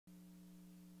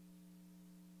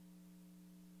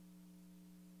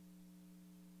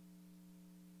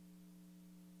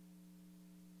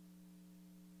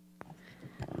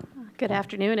Good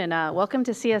afternoon, and welcome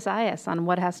to CSIS on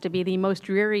what has to be the most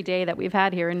dreary day that we've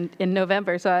had here in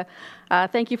November. So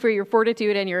thank you for your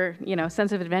fortitude and your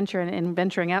sense of adventure in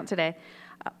venturing out today.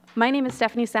 My name is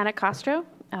Stephanie Stanek-Castro.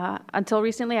 Until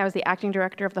recently, I was the acting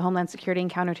director of the Homeland Security and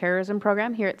Counterterrorism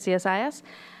Program here at CSIS.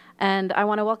 And I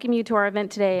want to welcome you to our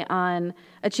event today on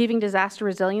achieving disaster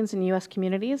resilience in U.S.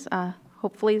 communities.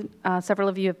 Hopefully, several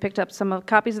of you have picked up some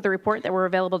copies of the report that were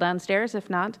available downstairs. If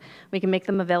not, we can make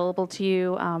them available to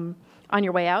you on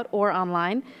your way out or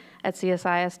online at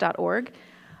csis.org.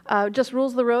 Just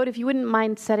rules of the road, if you wouldn't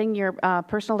mind setting your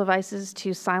personal devices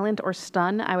to silent or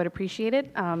stun, I would appreciate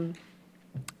it.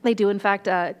 They do, in fact,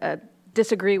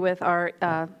 disagree with our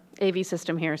AV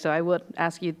system here, so I would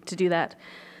ask you to do that.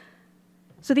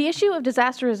 So the issue of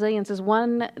disaster resilience is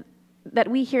one that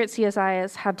we here at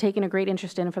CSIS have taken a great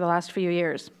interest in for the last few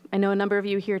years. I know a number of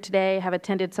you here today have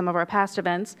attended some of our past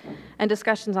events and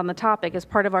discussions on the topic as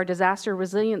part of our Disaster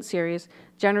Resilience Series,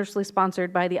 generously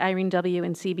sponsored by the Irene W.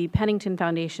 and C.B. Pennington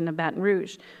Foundation of Baton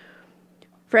Rouge.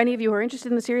 For any of you who are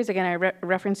interested in the series, again, I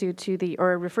refer you to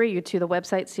the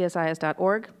website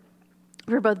csis.org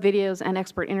for both videos and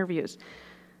expert interviews.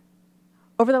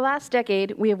 Over the last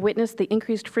decade, we have witnessed the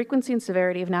increased frequency and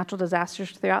severity of natural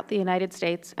disasters throughout the United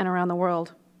States and around the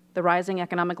world, the rising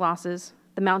economic losses,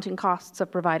 the mounting costs of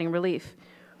providing relief,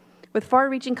 with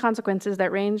far-reaching consequences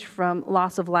that range from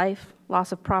loss of life,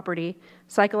 loss of property,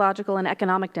 psychological and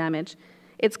economic damage.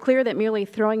 It's clear that merely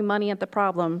throwing money at the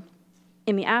problem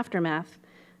in the aftermath,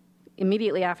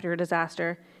 immediately after a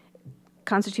disaster,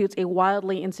 constitutes a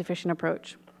wildly insufficient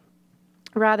approach.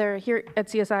 Rather, here at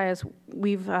CSIS,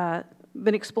 we've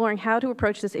been exploring how to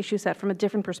approach this issue set from a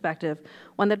different perspective,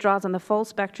 one that draws on the full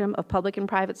spectrum of public and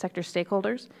private sector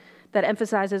stakeholders, that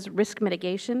emphasizes risk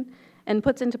mitigation, and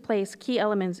puts into place key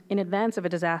elements in advance of a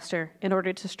disaster in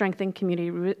order to strengthen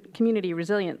community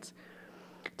resilience.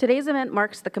 Today's event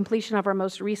marks the completion of our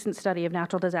most recent study of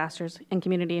natural disasters and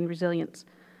community and resilience.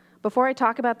 Before I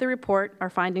talk about the report, our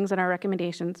findings, and our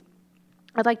recommendations,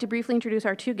 I'd like to briefly introduce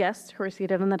our two guests who are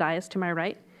seated on the dais to my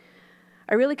right.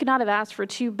 I really could not have asked for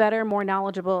two better, more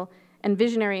knowledgeable, and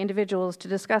visionary individuals to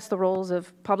discuss the roles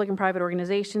of public and private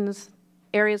organizations,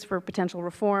 areas for potential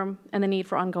reform, and the need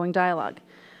for ongoing dialogue.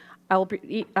 I will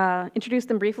introduce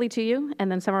them briefly to you, and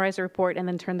then summarize the report, and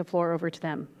then turn the floor over to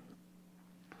them.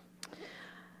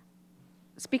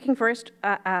 Speaking first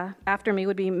after me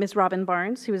would be Ms. Robin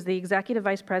Barnes, who is the Executive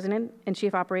Vice President and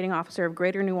Chief Operating Officer of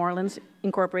Greater New Orleans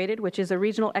Incorporated, which is a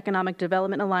regional economic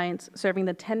development alliance serving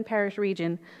the 10-parish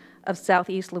region of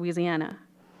Southeast Louisiana.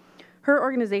 Her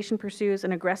organization pursues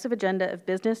an aggressive agenda of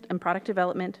business and product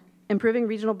development, improving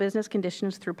regional business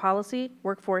conditions through policy,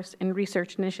 workforce, and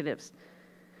research initiatives.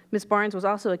 Ms. Barnes was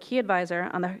also a key advisor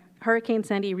on the Hurricane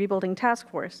Sandy Rebuilding Task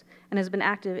Force and has been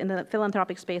active in the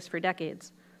philanthropic space for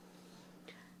decades.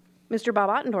 Mr.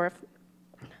 Bob Ottenhoff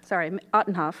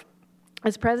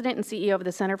is President and CEO of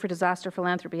the Center for Disaster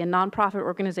Philanthropy, a nonprofit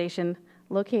organization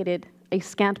located a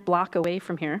scant block away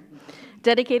from here,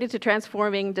 dedicated to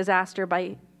transforming disaster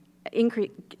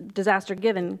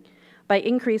given by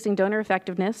increasing donor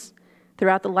effectiveness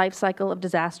throughout the life cycle of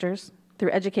disasters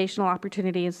through educational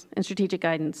opportunities and strategic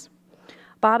guidance.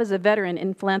 Bob is a veteran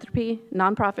in philanthropy,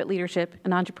 nonprofit leadership,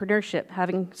 and entrepreneurship,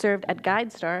 having served at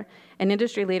GuideStar, an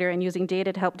industry leader in using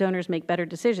data to help donors make better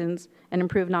decisions and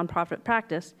improve nonprofit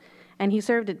practice, and he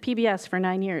served at PBS for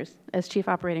 9 years as Chief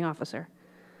Operating Officer.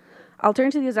 I'll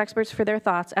turn to these experts for their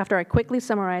thoughts after I quickly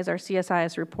summarize our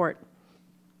CSIS report.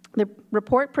 The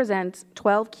report presents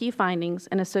 12 key findings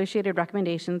and associated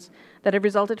recommendations that have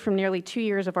resulted from nearly 2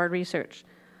 years of our research.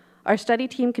 Our study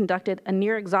team conducted a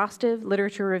near-exhaustive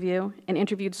literature review and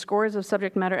interviewed scores of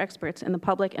subject matter experts in the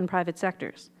public and private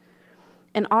sectors.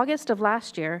 In August of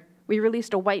last year, we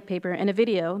released a white paper and a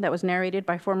video that was narrated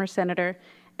by former Senator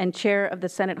and Chair of the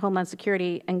Senate Homeland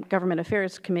Security and Government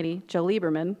Affairs Committee, Joe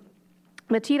Lieberman,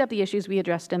 that teed up the issues we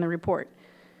addressed in the report.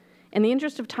 In the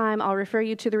interest of time, I'll refer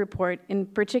you to the report, in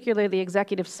particular the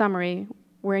executive summary,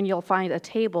 wherein you'll find a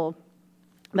table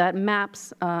that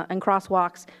maps and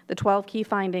crosswalks the 12 key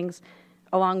findings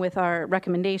along with our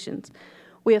recommendations.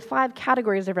 We have 5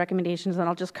 categories of recommendations, and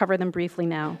I'll just cover them briefly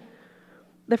now.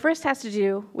 The first has to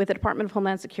do with the Department of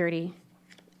Homeland Security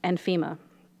and FEMA.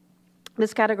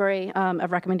 This category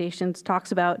of recommendations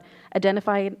talks about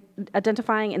identifying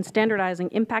and standardizing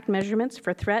impact measurements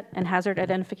for threat and hazard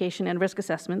identification and risk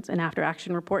assessments and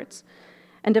after-action reports,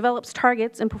 and develops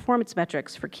targets and performance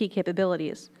metrics for key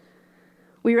capabilities.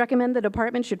 We recommend the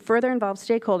department should further involve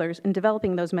stakeholders in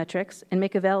developing those metrics and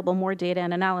make available more data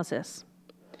and analysis.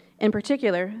 In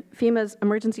particular, FEMA's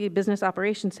Emergency Business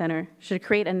Operations Center should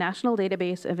create a national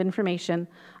database of information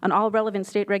on all relevant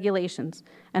state regulations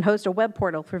and host a web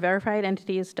portal for verified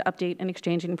entities to update and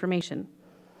exchange information.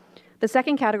 The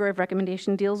second category of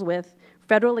recommendation deals with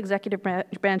federal executive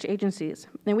branch agencies,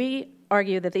 and we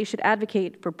argue that they should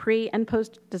advocate for pre- and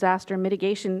post-disaster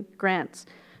mitigation grants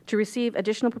to receive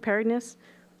additional preparedness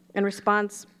and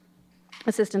response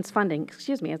assistance funding.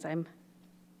 Excuse me as I'm,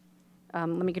 let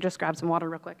me just grab some water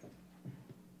real quick.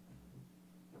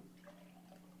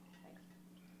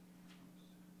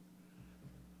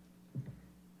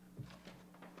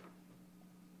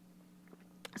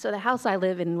 So the house I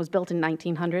live in was built in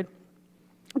 1900.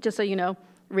 Just so you know,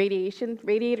 radiator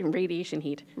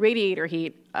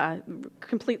heat,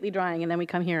 completely drying, and then we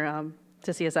come here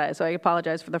to CSI. So I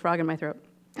apologize for the frog in my throat.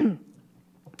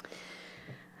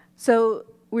 So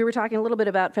we were talking a little bit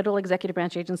about federal executive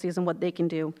branch agencies and what they can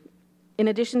do. In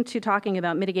addition to talking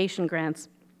about mitigation grants,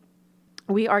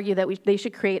 we argue that they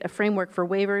should create a framework for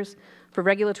waivers for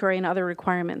regulatory and other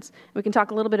requirements. We can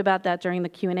talk a little bit about that during the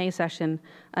Q&A session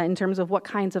in terms of what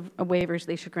kinds of waivers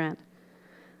they should grant.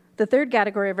 The third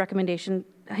category of recommendation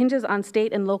hinges on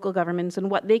state and local governments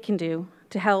and what they can do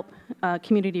to help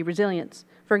community resilience.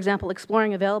 For example,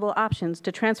 exploring available options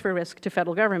to transfer risk to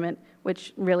federal government,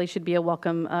 which really should be a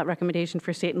welcome recommendation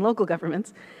for state and local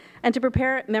governments, and to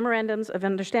prepare memorandums of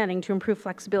understanding to improve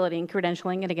flexibility in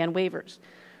credentialing and, again, waivers.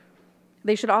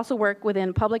 They should also work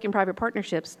within public and private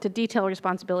partnerships to detail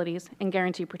responsibilities and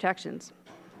guarantee protections.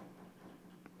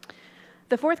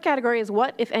 The fourth category is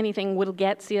what, if anything, will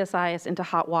get CSIS into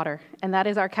hot water, and that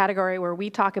is our category where we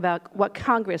talk about what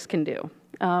Congress can do.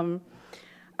 I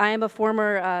am a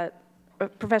former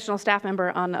professional staff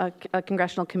member on a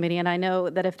congressional committee, and I know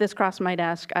that if this crossed my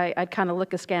desk, I'd kind of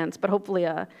look askance, but hopefully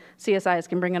CSIS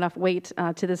can bring enough weight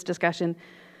to this discussion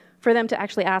for them to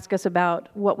actually ask us about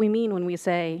what we mean when we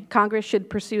say Congress should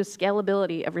pursue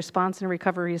scalability of response and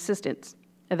recovery assistance,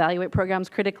 evaluate programs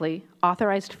critically,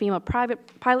 authorized FEMA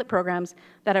pilot programs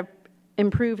that have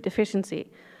improved efficiency.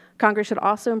 Congress should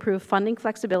also improve funding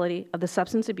flexibility of the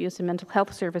Substance Abuse and Mental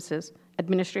Health Services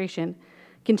Administration,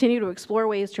 continue to explore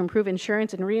ways to improve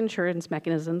insurance and reinsurance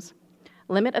mechanisms,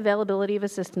 limit availability of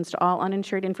assistance to all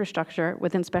uninsured infrastructure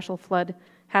within special flood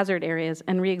hazard areas,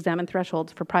 and re-examine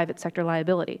thresholds for private sector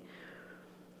liability.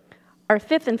 Our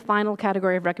fifth and final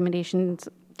category of recommendations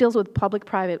deals with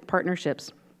public-private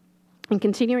partnerships and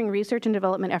continuing research and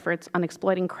development efforts on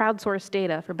exploiting crowdsourced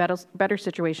data for better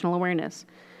situational awareness,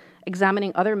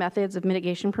 examining other methods of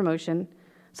mitigation promotion,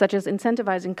 such as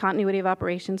incentivizing continuity of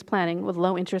operations planning with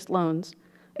low-interest loans,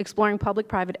 exploring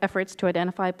public-private efforts to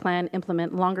identify, plan,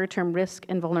 implement longer-term risk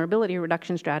and vulnerability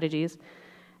reduction strategies,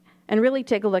 and really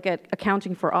take a look at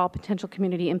accounting for all potential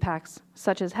community impacts,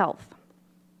 such as health.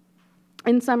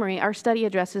 In summary, our study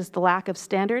addresses the lack of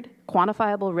standard,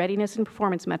 quantifiable readiness and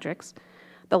performance metrics,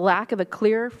 the lack of a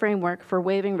clear framework for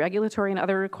waiving regulatory and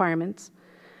other requirements,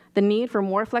 the need for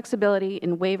more flexibility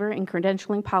in waiver and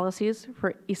credentialing policies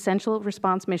for essential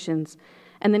response missions,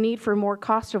 and the need for more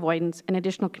cost avoidance and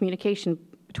additional communication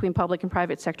between public and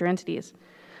private sector entities.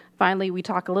 Finally, we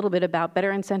talk a little bit about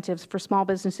better incentives for small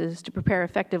businesses to prepare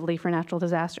effectively for natural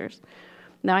disasters.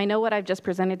 Now, I know what I've just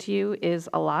presented to you is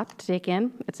a lot to take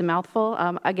in. It's a mouthful.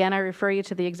 Again, I refer you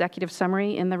to the executive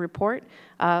summary in the report.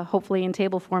 Hopefully in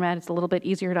table format, it's a little bit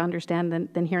easier to understand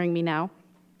than hearing me now.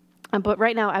 But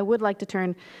right now, I would like to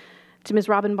turn to Ms.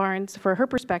 Robin Barnes for her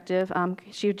perspective.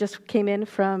 She just came in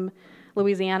from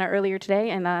Louisiana earlier today,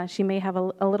 and she may have a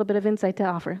little bit of insight to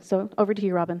offer. So over to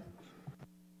you, Robin.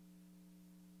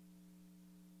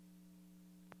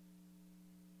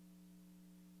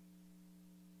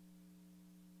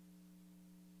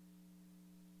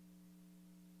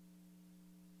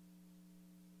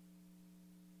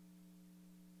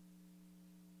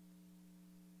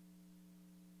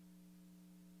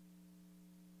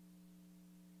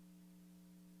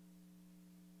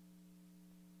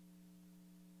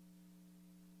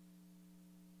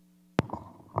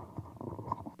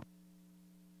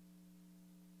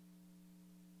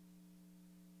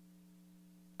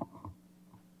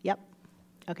 Yep.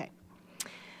 Okay.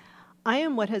 I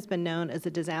am what has been known as a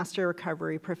disaster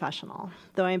recovery professional,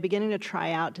 though I am beginning to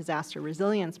try out disaster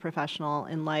resilience professional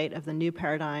in light of the new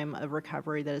paradigm of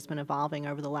recovery that has been evolving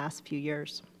over the last few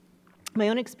years. My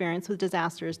own experience with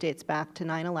disasters dates back to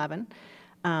 9/11,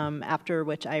 after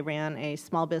which I ran a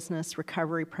small business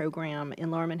recovery program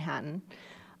in Lower Manhattan.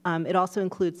 It also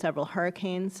includes several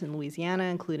hurricanes in Louisiana,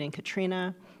 including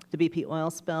Katrina, the BP oil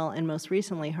spill, and most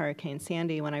recently Hurricane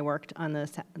Sandy, when I worked on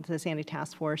the Sandy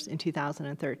Task Force in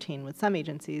 2013 with some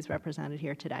agencies represented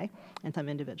here today and some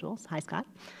individuals. Hi, Scott.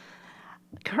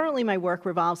 Currently, my work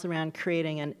revolves around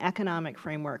creating an economic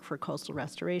framework for coastal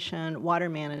restoration, water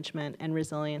management, and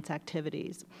resilience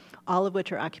activities, all of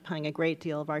which are occupying a great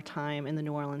deal of our time in the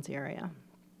New Orleans area.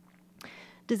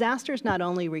 Disasters not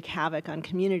only wreak havoc on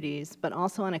communities, but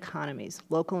also on economies,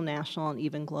 local, national, and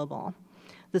even global.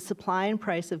 The supply and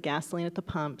price of gasoline at the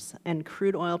pumps and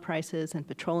crude oil prices and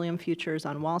petroleum futures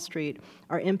on Wall Street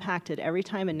are impacted every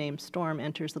time a named storm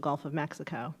enters the Gulf of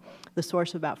Mexico, the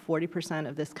source of about 40%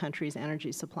 of this country's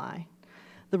energy supply.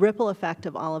 The ripple effect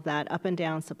of all of that up and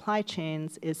down supply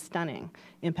chains is stunning,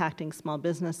 impacting small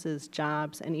businesses,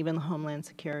 jobs, and even homeland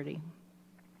security.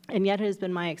 And yet it has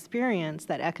been my experience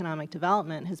that economic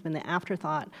development has been the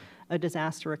afterthought of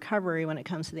disaster recovery when it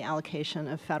comes to the allocation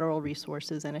of federal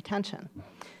resources and attention.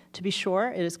 To be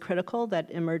sure, it is critical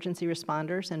that emergency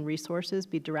responders and resources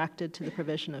be directed to the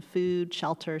provision of food,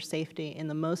 shelter, safety in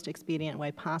the most expedient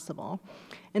way possible.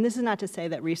 And this is not to say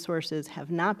that resources have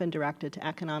not been directed to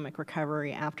economic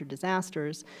recovery after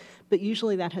disasters, but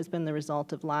usually that has been the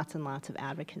result of lots and lots of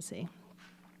advocacy.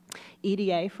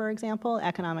 EDA, for example,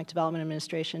 Economic Development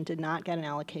Administration, did not get an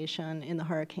allocation in the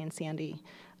Hurricane Sandy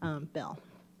bill.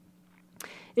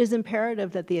 It is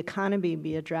imperative that the economy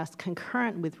be addressed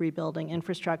concurrent with rebuilding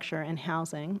infrastructure and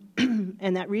housing,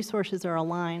 and that resources are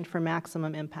aligned for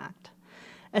maximum impact.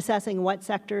 Assessing what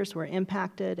sectors were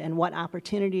impacted and what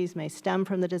opportunities may stem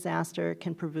from the disaster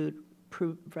can prove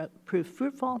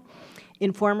fruitful,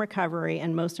 inform recovery,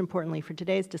 and most importantly for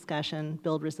today's discussion,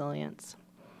 build resilience.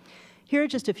 Here are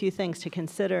just a few things to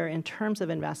consider in terms of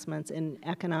investments in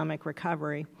economic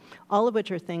recovery, all of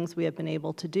which are things we have been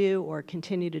able to do or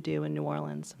continue to do in New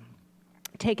Orleans.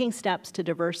 Taking steps to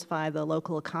diversify the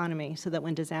local economy so that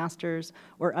when disasters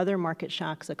or other market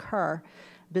shocks occur,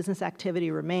 business activity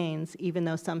remains, even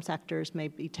though some sectors may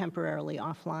be temporarily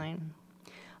offline.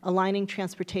 Aligning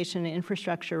transportation and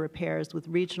infrastructure repairs with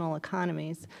regional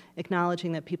economies,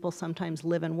 acknowledging that people sometimes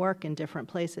live and work in different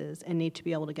places and need to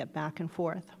be able to get back and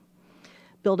forth.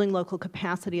 Building local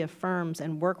capacity of firms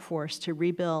and workforce to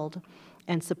rebuild,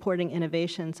 and supporting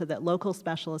innovation so that local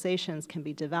specializations can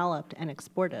be developed and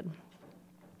exported.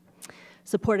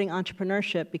 Supporting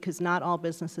entrepreneurship because not all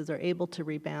businesses are able to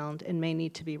rebound and may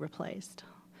need to be replaced.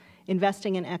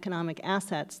 Investing in economic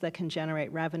assets that can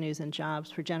generate revenues and jobs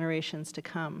for generations to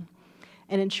come,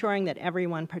 and ensuring that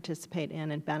everyone participate in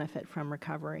and benefit from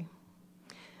recovery.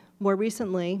 More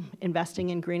recently,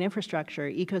 investing in green infrastructure,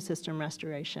 ecosystem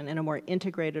restoration, and a more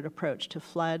integrated approach to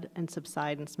flood and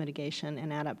subsidence mitigation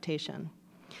and adaptation.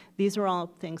 These are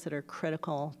all things that are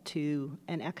critical to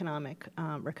an economic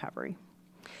recovery.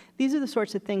 These are the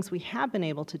sorts of things we have been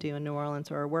able to do in New Orleans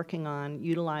or are working on,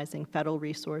 utilizing federal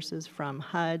resources from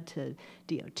HUD to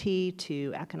DOT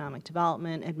to economic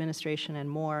development, administration, and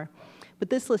more. But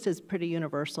this list is pretty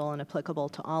universal and applicable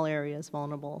to all areas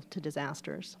vulnerable to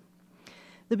disasters.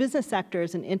 The business sector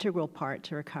is an integral part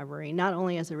to recovery, not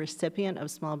only as a recipient of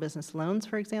small business loans,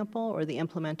 for example, or the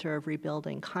implementer of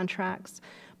rebuilding contracts,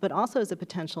 but also as a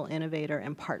potential innovator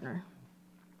and partner.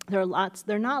 There are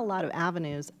not a lot of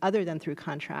avenues other than through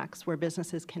contracts where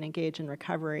businesses can engage in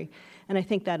recovery, and I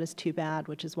think that is too bad,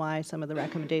 which is why some of the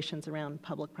recommendations around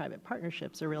public-private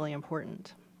partnerships are really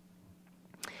important.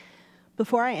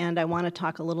 Before I end, I want to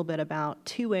talk a little bit about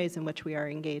two ways in which we are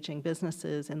engaging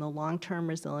businesses in the long-term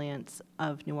resilience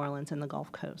of New Orleans and the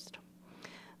Gulf Coast.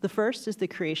 The first is the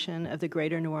creation of the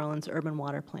Greater New Orleans Urban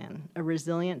Water Plan, a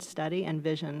resilient study and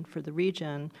vision for the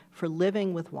region for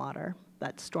living with water,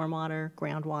 that's stormwater,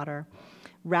 groundwater,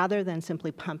 rather than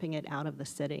simply pumping it out of the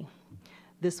city.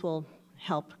 This will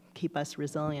help keep us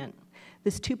resilient.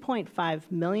 This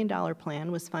 $2.5 million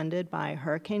plan was funded by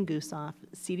Hurricane Gustav,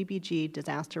 CDBG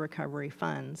disaster recovery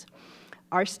funds.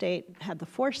 Our state had the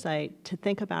foresight to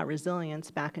think about resilience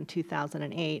back in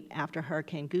 2008 after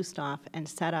Hurricane Gustav and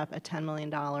set up a $10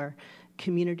 million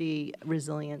community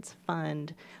resilience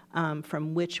fund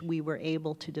from which we were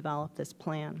able to develop this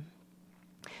plan.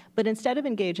 But instead of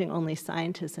engaging only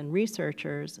scientists and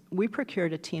researchers, we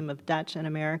procured a team of Dutch and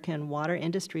American water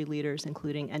industry leaders,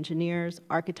 including engineers,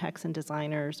 architects and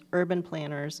designers, urban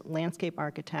planners, landscape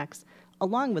architects,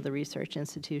 along with the research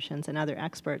institutions and other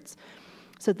experts,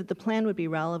 so that the plan would be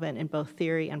relevant in both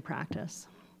theory and practice.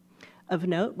 Of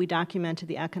note, we documented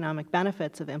the economic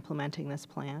benefits of implementing this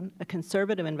plan. A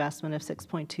conservative investment of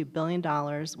 $6.2 billion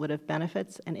would have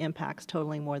benefits and impacts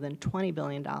totaling more than $20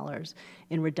 billion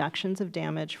in reductions of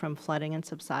damage from flooding and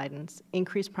subsidence,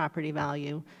 increased property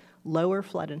value, lower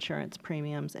flood insurance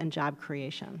premiums, and job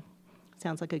creation.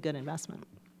 Sounds like a good investment.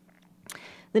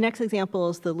 The next example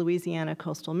is the Louisiana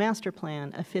Coastal Master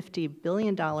Plan, a $50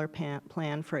 billion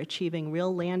plan for achieving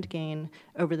real land gain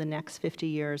over the next 50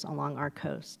 years along our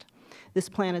coast. This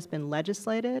plan has been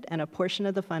legislated, and a portion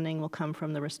of the funding will come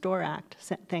from the Restore Act,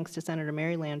 thanks to Senator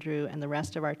Mary Landrieu and the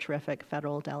rest of our terrific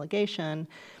federal delegation,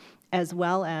 as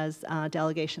well as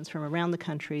delegations from around the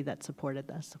country that supported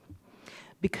this.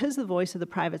 Because the voice of the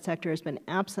private sector has been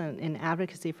absent in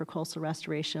advocacy for coastal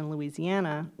restoration in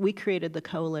Louisiana, we created the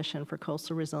Coalition for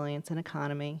Coastal Resilience and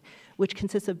Economy, which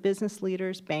consists of business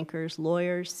leaders, bankers,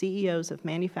 lawyers, CEOs of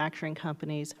manufacturing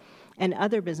companies, and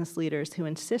other business leaders who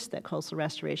insist that coastal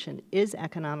restoration is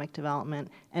economic development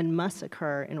and must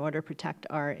occur in order to protect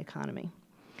our economy.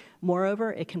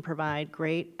 Moreover, it can provide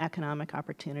great economic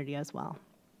opportunity as well.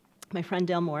 My friend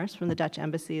Dale Morris from the Dutch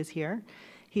Embassy is here.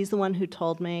 He's the one who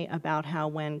told me about how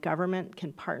when government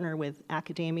can partner with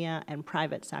academia and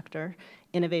private sector,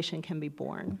 innovation can be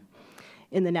born.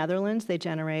 In the Netherlands, they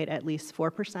generate at least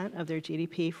 4% of their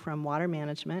GDP from water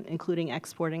management, including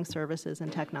exporting services and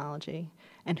technology.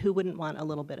 And who wouldn't want a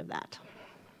little bit of that?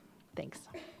 Thanks.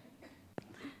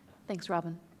 Thanks,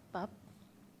 Robin. Bob?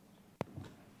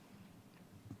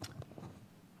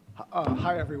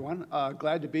 Hi, everyone.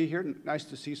 Glad to be here. Nice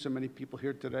to see so many people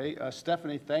here today.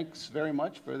 Stephanie, thanks very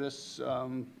much for this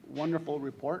wonderful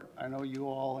report. I know you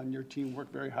all and your team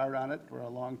worked very hard on it for a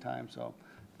long time, so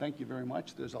thank you very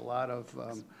much. There's a lot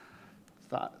of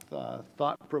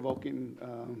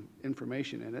thought-provoking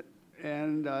information in it.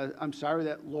 And I'm sorry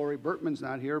that Lori Bertman's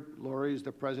not here. Lori is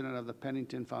the president of the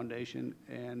Pennington Foundation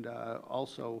and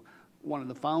also one of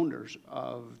the founders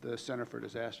of the Center for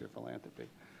Disaster Philanthropy.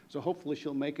 So hopefully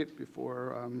she'll make it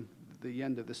before the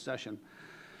end of the session.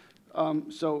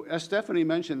 So as Stephanie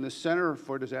mentioned, the Center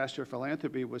for Disaster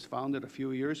Philanthropy was founded a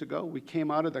few years ago. We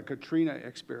came out of the Katrina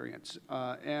experience,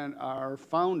 and our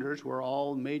founders were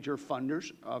all major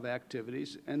funders of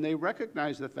activities, and they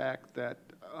recognized the fact that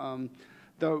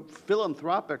the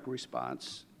philanthropic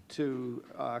response to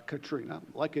Katrina,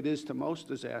 like it is to most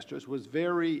disasters, was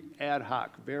very ad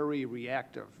hoc, very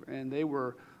reactive, and they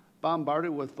were bombarded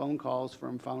with phone calls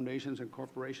from foundations and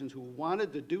corporations who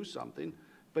wanted to do something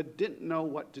but didn't know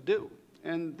what to do.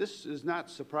 And this is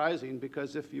not surprising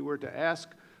because if you were to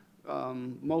ask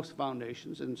most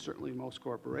foundations and certainly most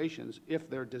corporations if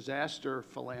they're disaster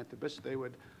philanthropists, they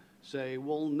would say,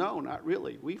 well, no, not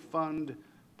really. We fund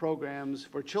programs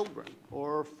for children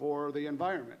or for the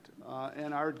environment.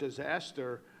 And our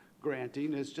disaster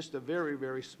granting is just a very,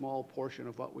 very small portion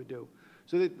of what we do.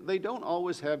 So they don't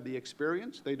always have the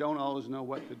experience, they don't always know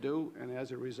what to do, and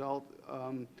as a result,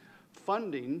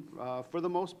 funding, for the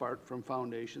most part, from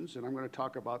foundations, and I'm going to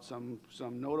talk about some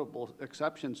notable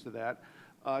exceptions to that,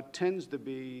 tends to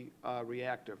be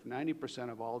reactive. 90%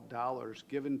 of all dollars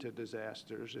given to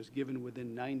disasters is given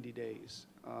within 90 days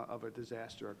of a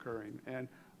disaster occurring. And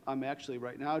I'm actually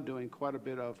right now doing quite a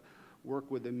bit of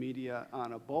work with the media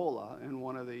on Ebola, and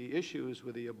one of the issues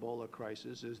with the Ebola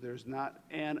crisis is there's not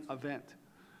an event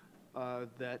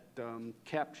that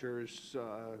captures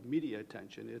media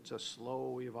attention. It's a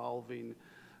slow evolving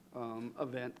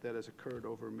event that has occurred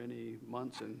over many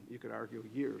months and you could argue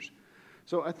years.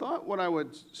 So I thought what I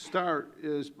would start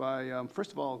is by,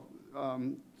 first of all,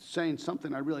 saying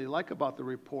something I really like about the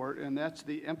report, and that's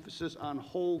the emphasis on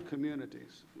whole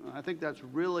communities. I think that's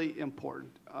really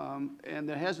important, and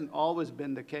that hasn't always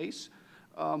been the case.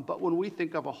 But when we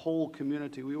think of a whole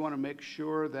community, we want to make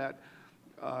sure that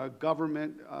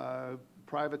government,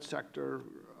 private sector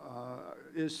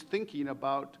is thinking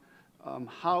about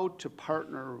how to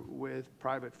partner with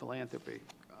private philanthropy.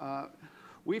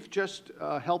 We've just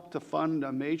helped to fund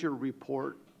a major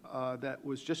report that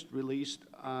was just released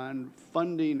on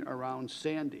funding around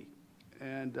Sandy.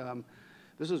 And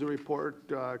this is a report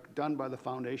done by the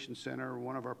Foundation Center.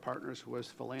 One of our partners was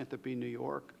Philanthropy New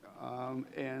York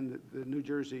and the New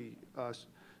Jersey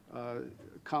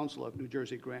Council of New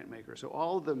Jersey Grantmakers. So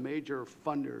all the major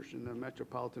funders in the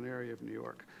metropolitan area of New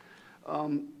York.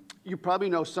 You probably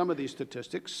know some of these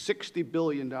statistics. $60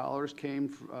 billion came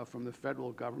from the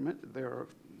federal government,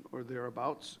 or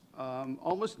thereabouts.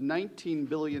 Almost $19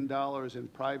 billion in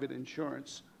private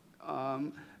insurance,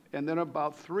 and then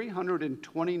about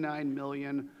 $329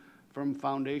 million from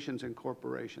foundations and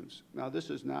corporations. Now, this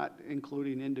is not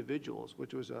including individuals,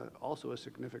 which was also a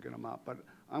significant amount, but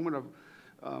I'm going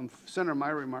to center my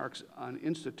remarks on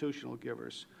institutional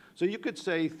givers. So you could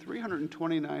say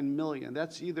 $329 million.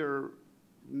 That's either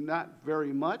not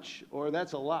very much or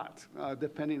that's a lot,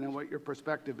 depending on what your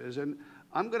perspective is. And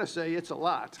I'm going to say it's a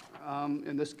lot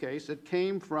in this case. It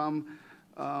came from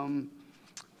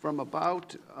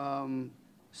about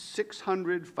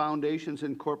 600 foundations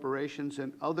and corporations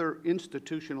and other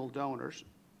institutional donors.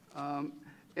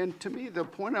 And to me, the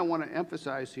point I want to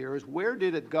emphasize here is where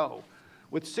did it go?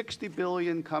 With $60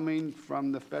 billion coming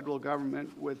from the federal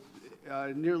government, with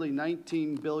nearly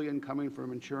 $19 billion coming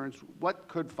from insurance. What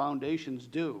could foundations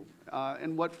do?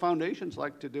 And what foundations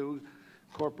like to do,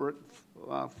 corporate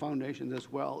foundations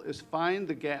as well, is find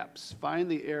the gaps, find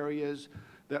the areas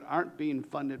that aren't being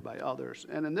funded by others.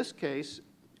 And in this case,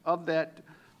 of that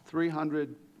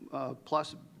 $300+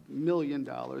 million,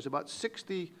 about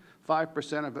 65%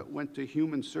 of it went to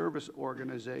human service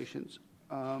organizations.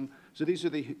 So these are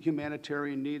the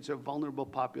humanitarian needs of vulnerable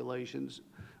populations.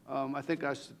 I think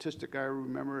a statistic I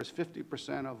remember is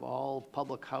 50% of all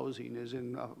public housing is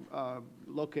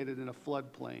located in a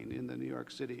floodplain in the New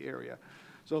York City area.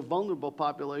 So vulnerable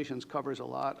populations covers a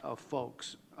lot of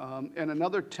folks. And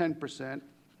another 10%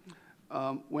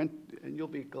 went, and you'll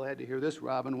be glad to hear this,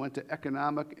 Robin, went to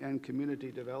economic and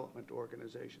community development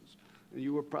organizations. And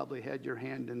you probably had your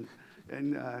hand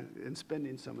in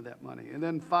spending some of that money. And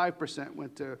then 5%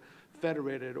 went to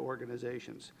federated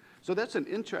organizations. So that's an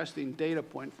interesting data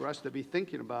point for us to be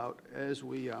thinking about as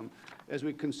we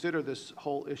consider this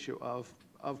whole issue of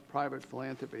private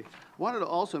philanthropy. I wanted to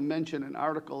also mention an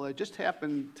article that just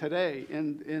happened today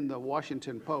in the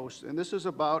Washington Post, and this is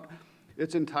about,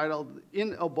 it's entitled,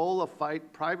 "In Ebola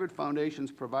Fight, Private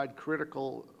Foundations Provide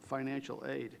Critical Financial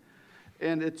Aid."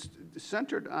 And it's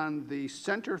centered on the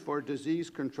Center for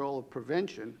Disease Control and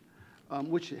Prevention,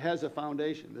 which has a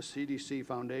foundation, the CDC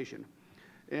Foundation.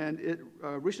 And it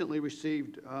recently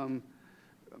received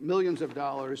millions of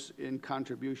dollars in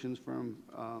contributions from,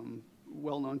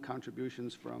 well-known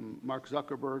contributions from Mark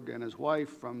Zuckerberg and his wife,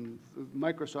 from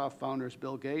Microsoft founders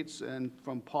Bill Gates, and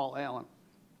from Paul Allen.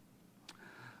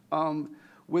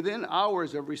 Within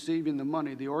hours of receiving the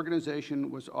money, the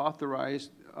organization was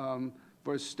authorized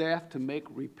for staff to make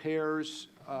repairs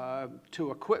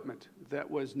to equipment that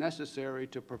was necessary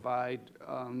to provide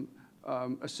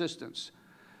assistance.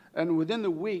 And within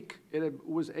the week, it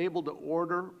was able to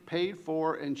order, paid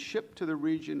for, and ship to the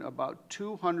region about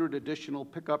 200 additional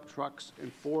pickup trucks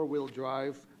and four-wheel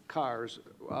drive cars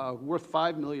worth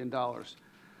 $5 million.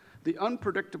 The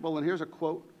unpredictable, and here's a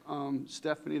quote,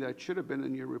 Stephanie, that should have been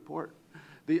in your report.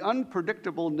 "The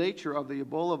unpredictable nature of the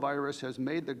Ebola virus has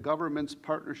made the government's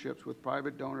partnerships with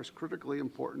private donors critically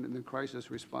important in the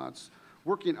crisis response.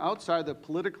 Working outside the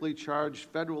politically charged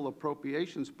federal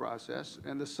appropriations process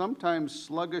and the sometimes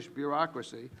sluggish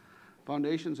bureaucracy,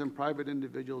 foundations and private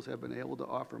individuals have been able to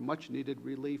offer much-needed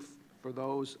relief for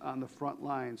those on the front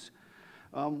lines."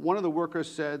 One of the workers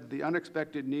said the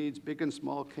unexpected needs, big and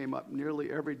small, came up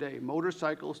nearly every day.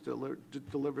 Motorcycles to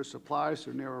deliver supplies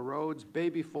through narrow roads,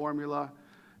 baby formula,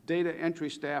 data entry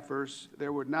staffers.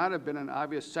 There would not have been an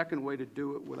obvious second way to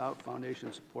do it without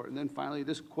foundation support. And then finally,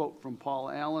 this quote from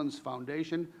Paul Allen's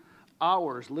foundation: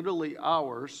 "Hours, literally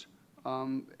hours,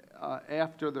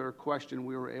 after their question,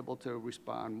 we were able to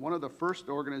respond." One of the first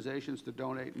organizations to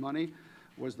donate money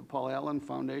was the Paul Allen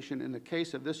Foundation. In the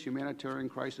case of this humanitarian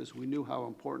crisis, we knew how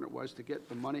important it was to get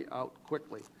the money out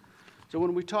quickly. So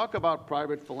when we talk about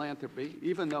private philanthropy,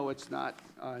 even though it's not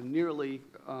nearly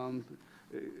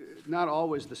not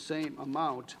always the same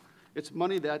amount, it's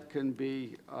money that can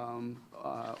be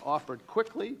offered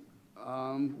quickly,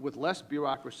 with less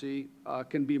bureaucracy,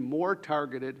 can be more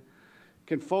targeted,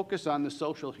 can focus on the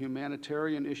social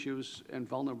humanitarian issues and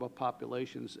vulnerable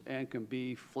populations, and can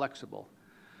be flexible.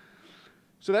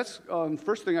 So that's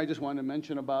first thing I just wanted to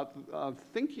mention about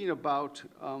thinking about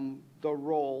the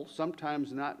role,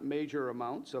 sometimes not major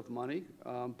amounts of money,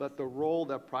 but the role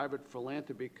that private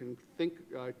philanthropy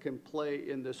can play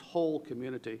in this whole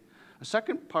community. A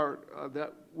second part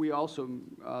that we also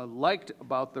liked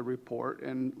about the report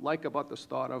and like about this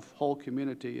thought of whole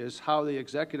community is how the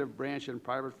executive branch and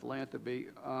private philanthropy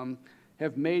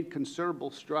have made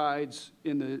considerable strides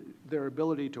in their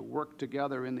ability to work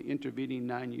together in the intervening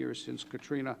 9 years since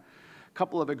Katrina. A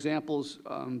couple of examples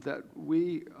that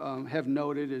we have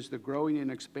noted is the growing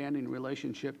and expanding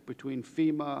relationship between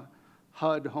FEMA,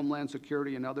 HUD, Homeland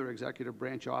Security, and other executive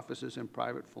branch offices and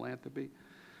private philanthropy.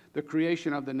 The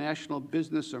creation of the National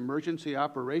Business Emergency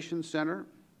Operations Center,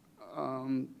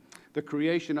 the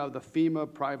creation of the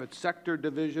FEMA Private Sector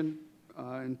Division,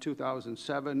 in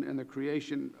 2007, and the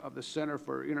creation of the Center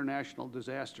for International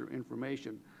Disaster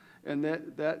Information. And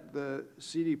that the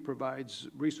CD provides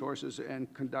resources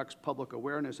and conducts public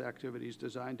awareness activities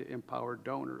designed to empower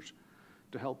donors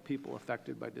to help people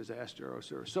affected by disaster or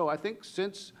service. So I think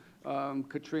since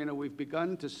Katrina, we've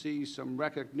begun to see some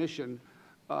recognition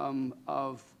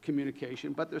of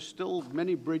communication, but there's still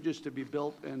many bridges to be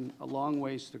built and a long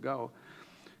ways to go.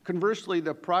 Conversely,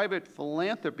 the private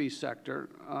philanthropy sector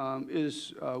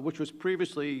which was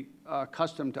previously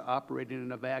accustomed to operating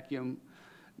in a vacuum,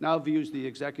 now views the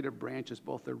executive branch as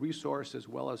both a resource as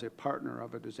well as a partner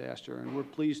of a disaster. And we're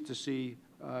pleased to see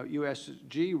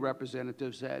USG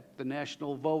representatives at the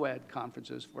national VOAD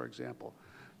conferences, for example,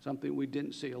 something we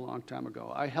didn't see a long time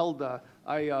ago. I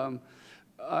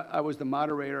was the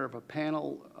moderator of a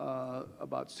panel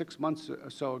about 6 months or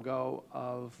so ago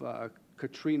of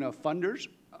Katrina funders,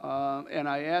 and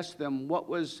I asked them, what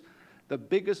was the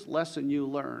biggest lesson you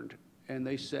learned? And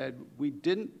they said, we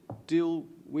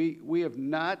have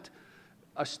not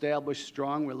established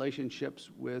strong relationships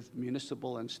with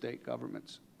municipal and state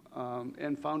governments.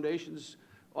 And foundations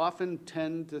often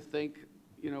tend to think,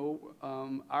 you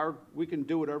know, we can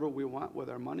do whatever we want with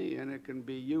our money, and it can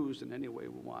be used in any way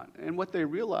we want. And what they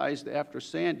realized after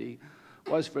Sandy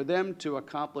was for them to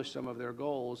accomplish some of their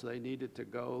goals, they needed to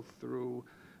go through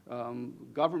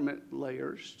government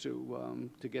layers to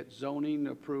get zoning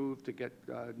approved, to get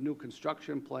new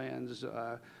construction plans,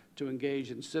 to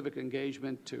engage in civic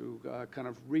engagement, to kind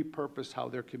of repurpose how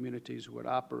their communities would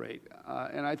operate.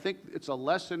 And I think it's a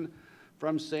lesson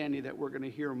from Sandy that we're going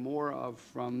to hear more of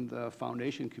from the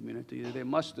foundation community. They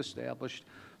must establish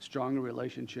stronger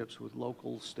relationships with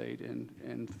local, state,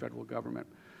 and federal government.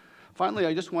 Finally,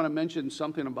 I just want to mention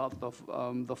something about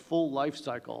the full life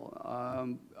cycle.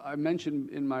 I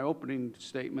mentioned in my opening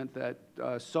statement that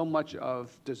so much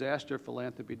of disaster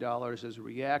philanthropy dollars is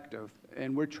reactive,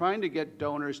 and we're trying to get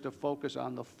donors to focus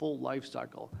on the full life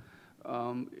cycle.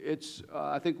 It's,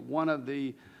 I think, one of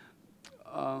the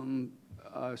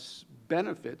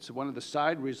benefits, one of the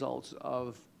side results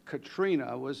of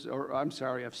Katrina was, or I'm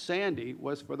sorry, of Sandy,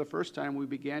 was for the first time we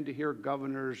began to hear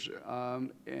governors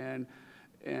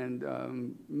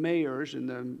and mayors in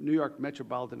the New York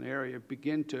metropolitan area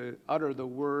begin to utter the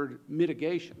word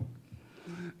mitigation.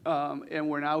 And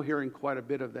we're now hearing quite a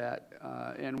bit of that,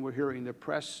 and we're hearing the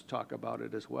press talk about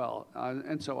it as well.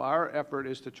 And so our effort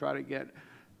is to try to get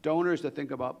donors to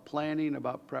think about planning,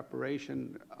 about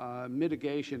preparation,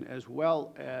 mitigation, as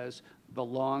well as the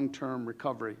long-term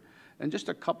recovery. And just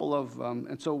a couple of,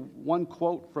 and so one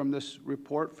quote from this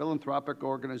report, philanthropic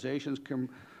organizations can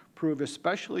prove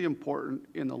especially important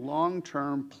in the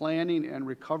long-term planning and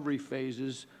recovery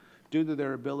phases due to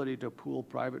their ability to pool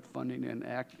private funding and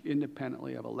act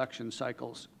independently of election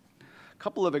cycles. A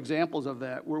couple of examples of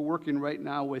that, we're working right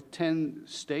now with 10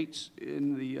 states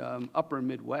in the upper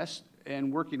Midwest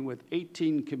and working with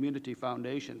 18 community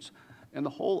foundations. And the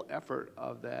whole effort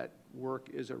of that work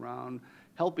is around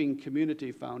helping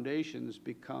community foundations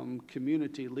become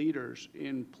community leaders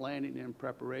in planning and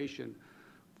preparation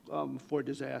for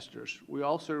disasters. We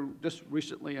also just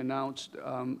recently announced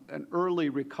an early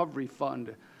recovery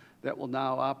fund that will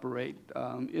now operate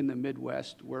in the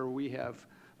Midwest, where we have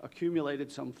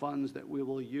accumulated some funds that we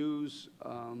will use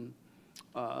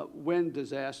when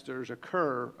disasters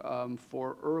occur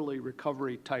for early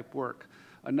recovery type work.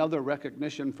 Another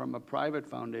recognition from a private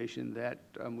foundation that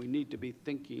we need to be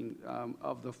thinking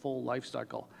of the full life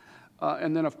cycle.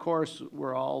 And then, of course,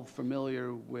 we're all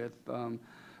familiar with the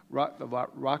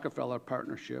Rockefeller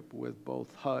partnership with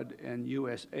both HUD and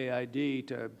USAID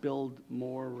to build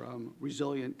more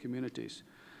resilient communities.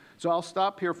 So I'll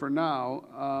stop here for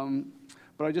now,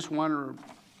 but I just want to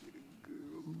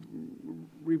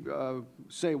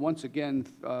say once again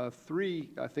three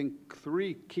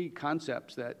key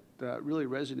concepts that really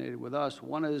resonated with us.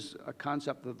 One is a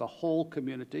concept of the whole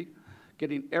community,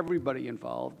 getting everybody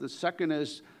involved. The second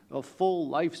is a full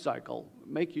life cycle,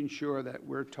 making sure that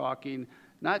we're talking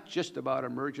not just about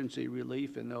emergency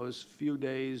relief in those few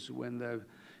days when the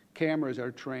cameras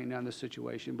are trained on the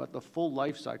situation, but the full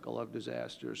life cycle of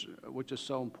disasters, which is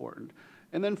so important.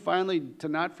 And then finally, to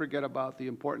not forget about the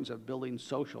importance of building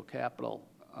social capital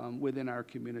within our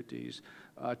communities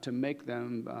to make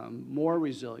them more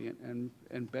resilient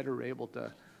and better able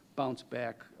to bounce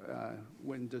back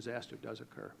when disaster does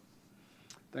occur.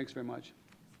 Thanks very much.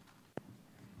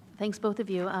 Thanks, both of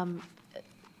you.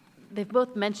 They've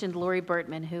both mentioned Lori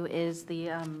Bertman, who is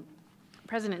the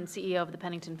president and CEO of the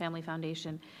Pennington Family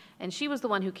Foundation, and she was the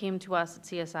one who came to us at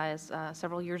CSIS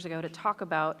several years ago to talk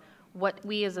about what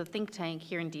we as a think tank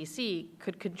here in DC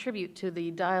could contribute to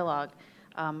the dialogue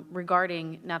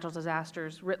regarding natural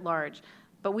disasters writ large.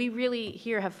 But we really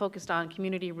here have focused on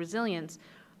community resilience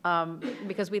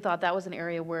because we thought that was an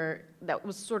area where that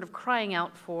was sort of crying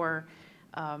out for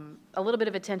a little bit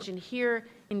of attention here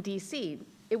in DC.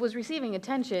 It was receiving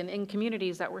attention in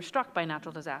communities that were struck by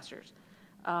natural disasters.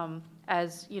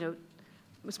 As you know,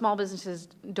 small businesses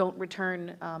don't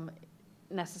return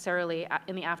necessarily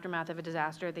in the aftermath of a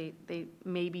disaster. They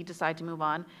maybe decide to move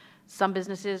on. Some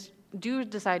businesses do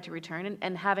decide to return,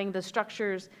 and having the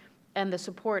structures and the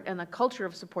support and the culture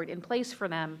of support in place for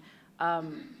them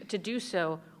to do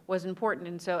so was important.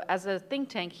 And so as a think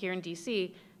tank here in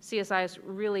DC, CSI is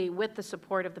really, with the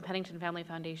support of the Pennington Family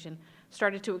Foundation,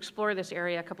 started to explore this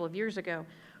area a couple of years ago.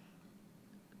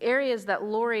 Areas that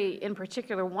Lori in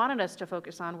particular wanted us to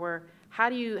focus on were, how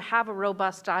do you have a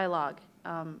robust dialogue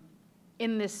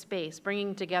in this space,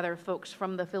 bringing together folks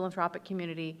from the philanthropic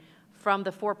community, from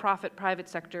the for-profit private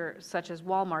sector, such as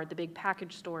Walmart, the big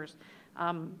package stores,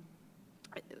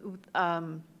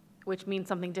 which means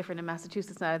something different in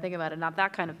Massachusetts now that I think about it, not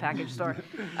that kind of package store,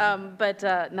 but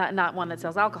not one that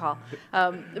sells alcohol,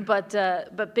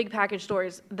 but big package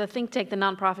stores, the think tank, the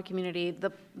nonprofit community,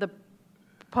 the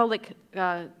public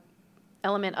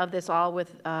element of this all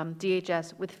with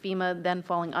DHS, with FEMA then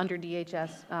falling under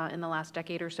DHS in the last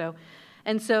decade or so.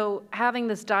 And so having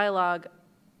this dialogue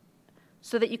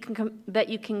so that you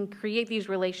can create these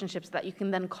relationships that you can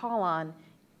then call on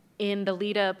in the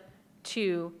lead up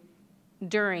to,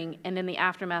 during, and in the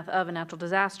aftermath of a natural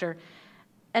disaster,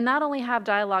 and not only have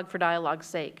dialogue for dialogue's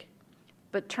sake,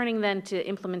 but turning then to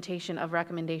implementation of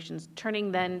recommendations,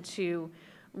 turning then to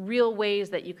real ways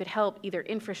that you could help either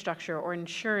infrastructure or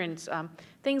insurance,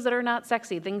 things that are not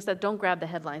sexy, things that don't grab the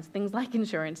headlines, things like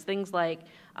insurance, things like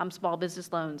small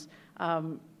business loans,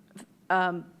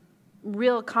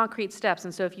 real concrete steps.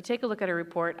 And so if you take a look at a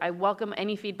report, I welcome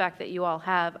any feedback that you all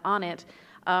have on it.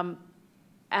 And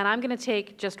I'm going to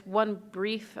take just one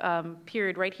brief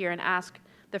period right here and ask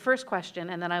the first question,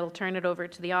 and then I will turn it over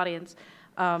to the audience.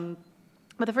 But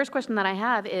the first question that I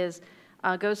have is,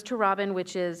 goes to Robin,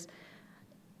 which is,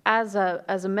 as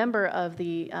a member of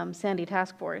the Sandy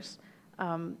Task Force,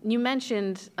 you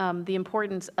mentioned the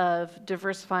importance of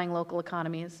diversifying local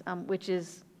economies, which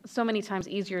is so many times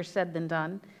easier said than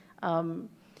done.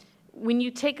 When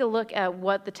you take a look at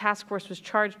what the task force was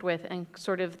charged with and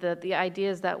sort of the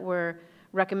ideas that were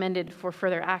recommended for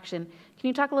further action, can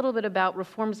you talk a little bit about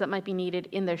reforms that might be needed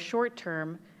in the short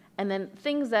term, and then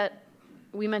things that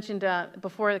we mentioned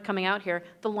before coming out here,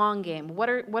 the long game? What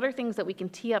are things that we can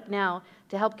tee up now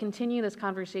to help continue this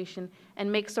conversation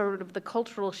and make sort of the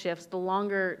cultural shifts, the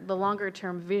longer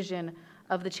term vision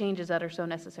of the changes that are so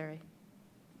necessary?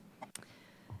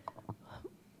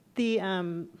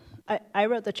 I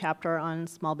wrote the chapter on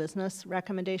small business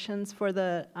recommendations for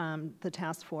the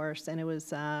task force, and it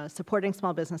was supporting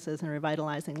small businesses and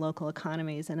revitalizing local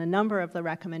economies. And a number of the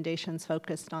recommendations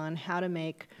focused on how to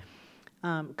make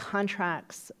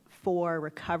contracts for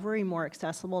recovery more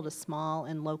accessible to small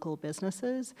and local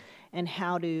businesses, and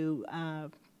how to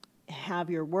have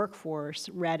your workforce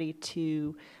ready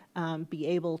to be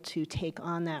able to take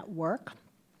on that work.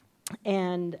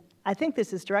 And I think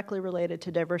this is directly related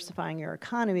to diversifying your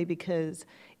economy because,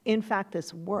 in fact,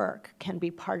 this work can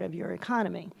be part of your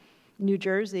economy. New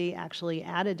Jersey actually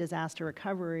added disaster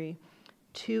recovery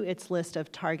to its list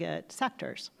of target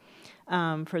sectors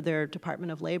for their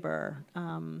Department of Labor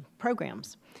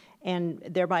programs, and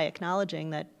thereby acknowledging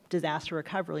that disaster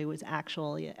recovery was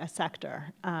actually a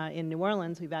sector. In New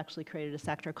Orleans, we've actually created a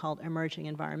sector called Emerging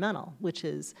Environmental, which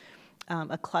is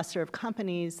a cluster of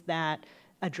companies that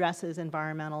addresses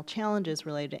environmental challenges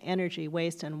related to energy,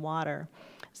 waste, and water.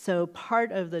 So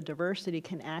part of the diversity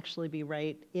can actually be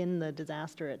right in the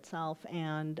disaster itself,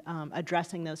 and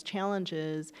addressing those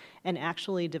challenges and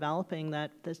actually developing the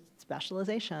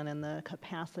specialization and the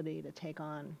capacity to take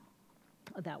on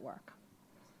that work.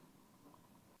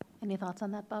 Any thoughts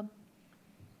on that, Bob?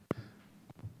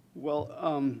 Well,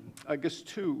 I guess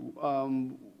two.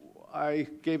 I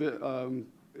gave a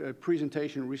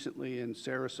presentation recently in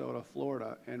Sarasota,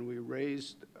 Florida, and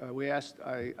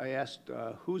I asked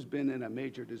who's been in a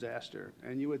major disaster,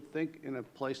 and you would think in a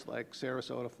place like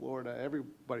Sarasota, Florida,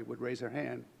 everybody would raise their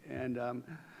hand, and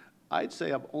I'd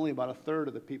say only about a third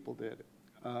of the people did,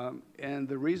 and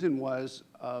the reason was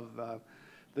of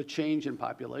the change in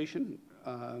population,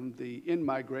 the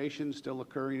in-migration still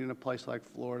occurring in a place like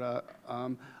Florida.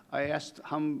 I asked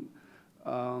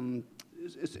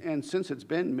and since it's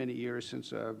been many years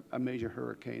since a major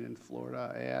hurricane in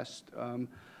Florida, I asked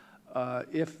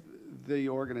if the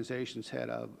organizations had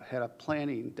a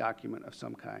planning document of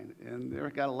some kind, and they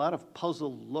got a lot of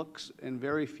puzzled looks, and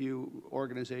very few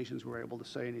organizations were able to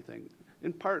say anything.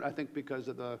 In part, I think, because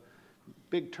of the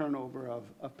big turnover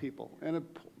of people, and it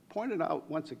pointed out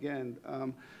once again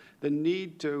the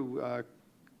need to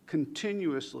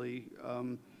continuously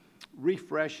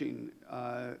refreshing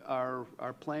our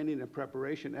planning and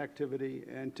preparation activity,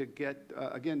 and to get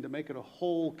again, to make it a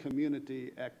whole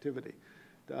community activity,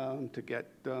 to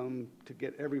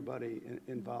get everybody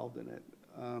involved in it.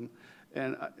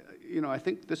 And I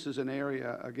think this is an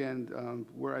area again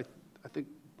where I think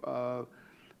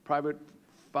private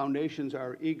foundations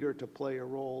are eager to play a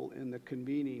role in the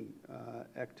convening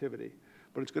activity,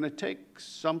 but it's going to take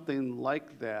something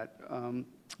like that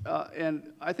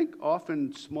And I think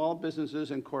often small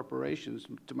businesses and corporations,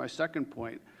 to my second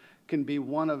point, can be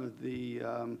one of the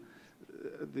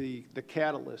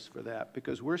catalysts for that,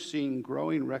 because we're seeing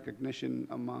growing recognition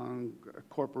among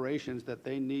corporations that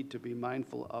they need to be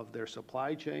mindful of their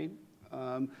supply chain.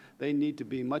 They need to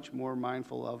be much more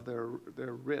mindful of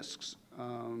their risks.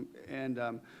 So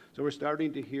we're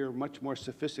starting to hear much more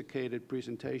sophisticated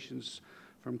presentations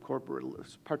from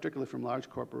particularly from large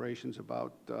corporations,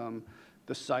 about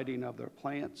the siting of their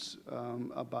plants,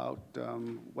 about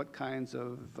what kinds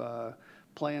of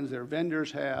plans their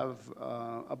vendors have,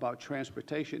 about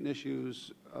transportation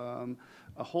issues,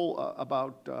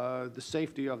 about the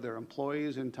safety of their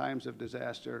employees in times of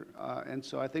disaster. And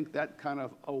so I think that kind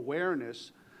of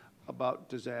awareness about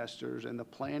disasters and the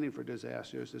planning for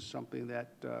disasters is something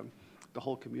that the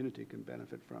whole community can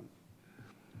benefit from.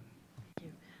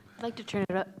 I'd like to turn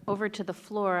it over to the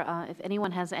floor. If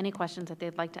anyone has any questions that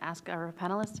they'd like to ask our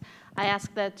panelists, I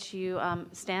ask that you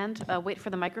stand, wait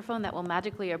for the microphone that will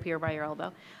magically appear by your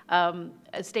elbow.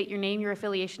 State your name, your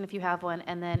affiliation if you have one,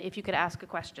 and then if you could ask a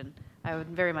question, I would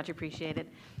very much appreciate it.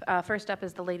 First up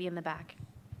is the lady in the back.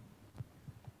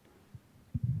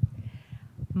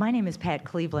 My name is Pat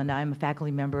Cleveland. I'm a faculty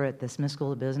member at the Smith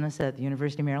School of Business at the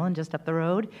University of Maryland, just up the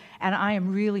road. And I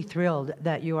am really thrilled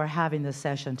that you are having this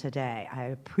session today. I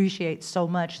appreciate so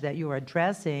much that you are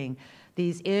addressing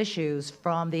these issues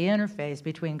from the interface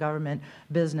between government,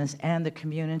 business, and the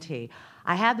community.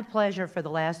 I had the pleasure for the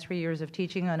last 3 years of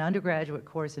teaching an undergraduate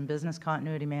course in business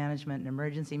continuity management and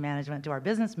emergency management to our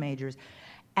business majors,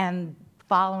 and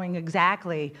following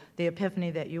exactly the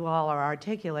epiphany that you all are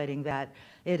articulating, that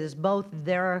it is both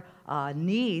their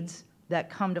needs that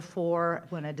come to fore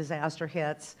when a disaster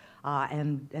hits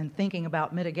and thinking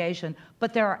about mitigation,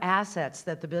 but there are assets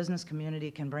that the business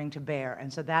community can bring to bear.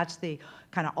 And so that's the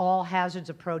kind of all hazards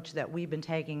approach that we've been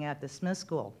taking at the Smith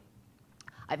School.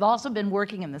 I've also been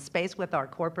working in the space with our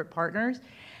corporate partners,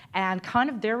 and kind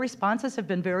of their responses have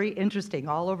been very interesting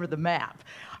all over the map.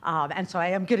 And so I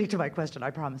am getting to my question, I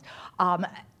promise.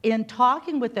 In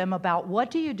talking with them about what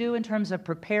do you do in terms of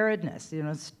preparedness, you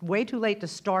know, it's way too late to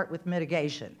start with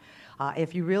mitigation.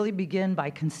 If you really begin by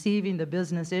conceiving the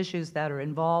business issues that are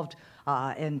involved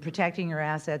in protecting your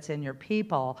assets and your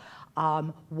people,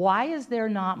 why is there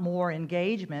not more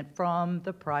engagement from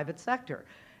the private sector?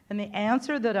 And the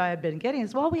answer that I have been getting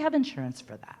is, well, we have insurance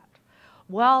for that.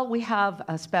 Well, we have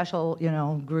a special,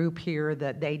 group here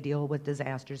that they deal with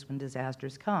disasters when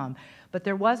disasters come. But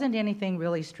there wasn't anything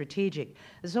really strategic.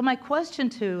 So my question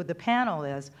to the panel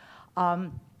is,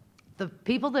 the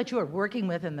people that you are working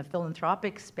with in the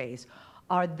philanthropic space,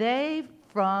 are they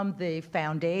from the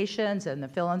foundations and the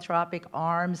philanthropic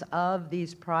arms of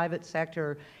these private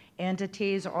sector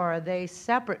entities, or are they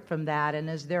separate from that? And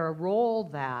is there a role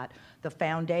that the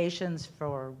foundations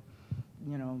for,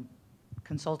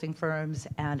 consulting firms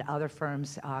and other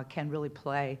firms can really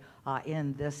play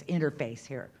in this interface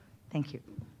here? Thank you.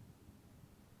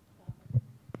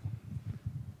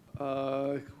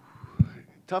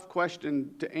 Tough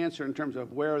question to answer in terms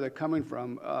of where they're coming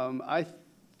from. I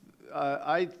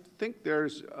think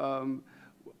there's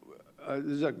this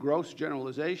is a gross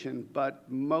generalization, but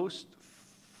most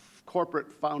corporate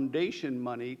foundation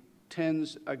money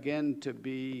tends, again, to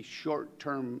be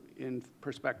short-term in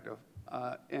perspective.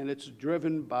 And it's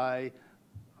driven by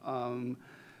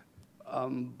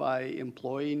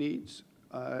employee needs,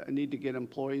 a need to get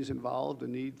employees involved, a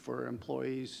need for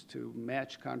employees to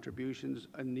match contributions,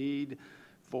 a need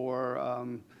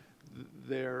for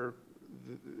their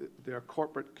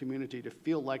corporate community to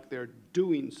feel like they're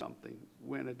doing something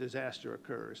when a disaster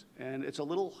occurs. And it's a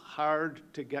little hard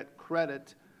to get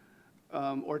credit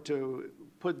or to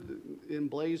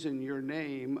emblazon your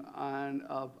name on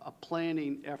a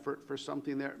planning effort for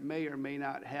something that may or may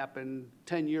not happen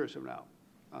 10 years from now.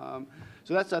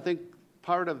 So that's, I think,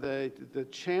 part of the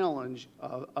challenge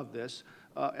of this.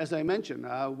 As I mentioned,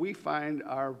 we find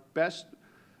our best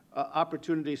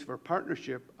opportunities for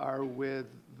partnership are with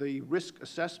the risk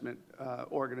assessment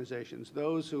organizations,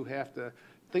 those who have to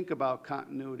think about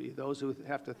continuity, those who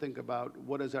have to think about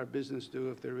what does our business do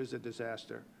if there is a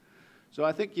disaster. So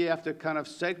I think you have to kind of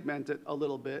segment it a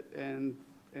little bit and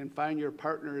find your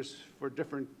partners for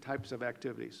different types of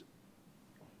activities.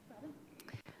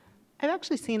 I've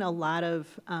actually seen a lot of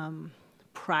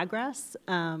progress,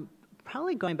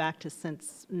 probably going back to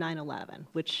since 9/11,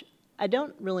 which I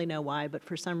don't really know why, but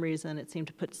for some reason it seemed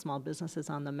to put small businesses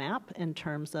on the map in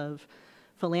terms of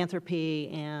philanthropy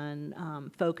and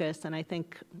focus. And I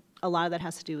think a lot of that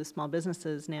has to do with small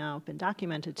businesses now been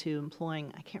documented to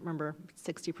employing, I can't remember,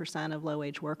 60% of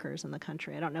low-wage workers in the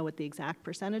country. I don't know what the exact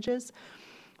percentage is,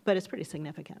 but it's pretty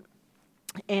significant.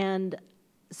 And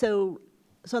so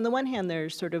on the one hand,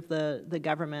 there's sort of the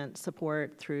government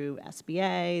support through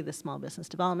SBA, the Small Business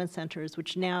Development Centers,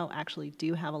 which now actually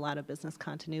do have a lot of business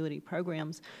continuity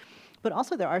programs. But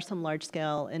also there are some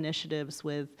large-scale initiatives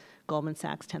with Goldman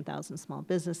Sachs 10,000 Small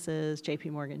Businesses,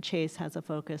 JP Morgan Chase has a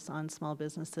focus on small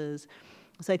businesses.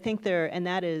 So I think and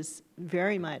that is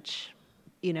very much,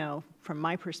 you know, from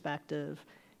my perspective,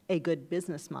 a good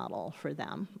business model for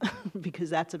them because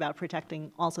that's about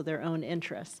protecting also their own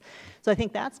interests. So I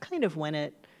think that's kind of when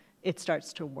it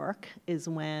starts to work, is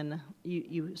when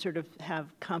you sort of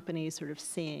have companies sort of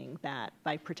seeing that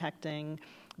by protecting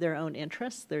their own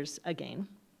interests, there's a gain.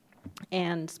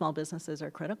 And small businesses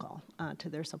are critical to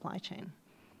their supply chain.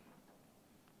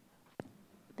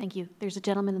 Thank you. There's a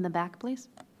gentleman in the back, please.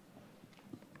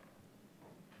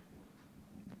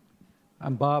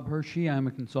 I'm Bob Hershey. I'm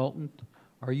a consultant.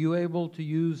 Are you able to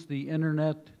use the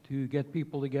internet to get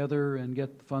people together and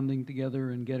get the funding together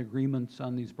and get agreements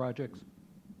on these projects?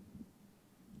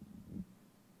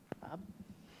 Bob?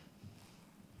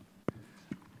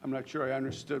 I'm not sure I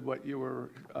understood what you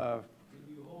were. Can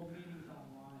you hold meetings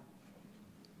online?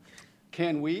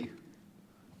 Can we?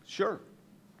 Sure.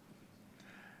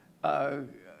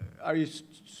 Are you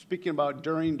speaking about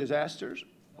during disasters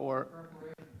or?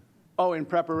 Oh, in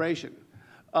preparation.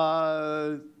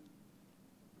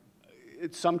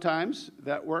 Sometimes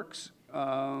that works.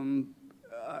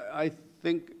 I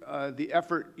think the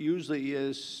effort usually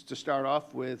is to start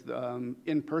off with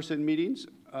in-person meetings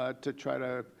to try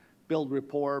to build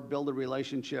rapport, build a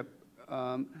relationship.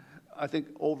 I think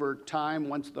over time,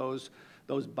 once those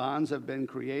bonds have been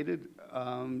created,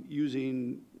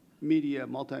 using media,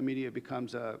 multimedia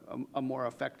becomes a more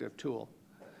effective tool.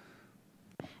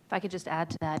 If I could just add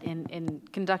to that, in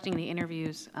conducting the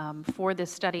interviews for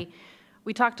this study,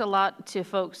 we talked a lot to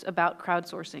folks about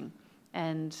crowdsourcing,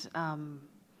 and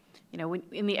you know,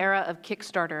 in the era of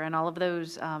Kickstarter and all of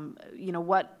those, you know,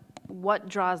 what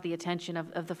draws the attention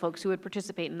of the folks who would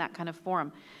participate in that kind of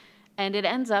forum. And it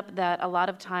ends up that a lot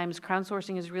of times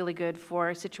crowdsourcing is really good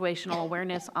for situational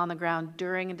awareness on the ground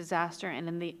during a disaster and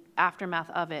in the aftermath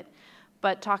of it.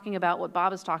 But talking about what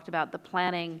Bob has talked about, the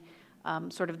planning,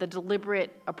 sort of the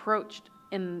deliberate approach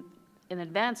in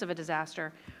advance of a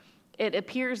disaster, it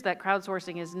appears that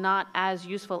crowdsourcing is not as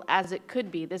useful as it could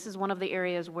be. This is one of the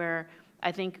areas where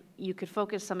I think you could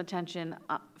focus some attention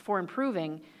for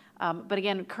improving. But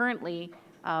again, currently,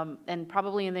 and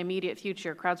probably in the immediate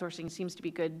future, crowdsourcing seems to be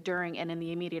good during and in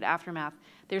the immediate aftermath.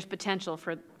 There's potential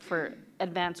for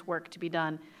advanced work to be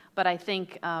done. But I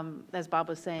think, as Bob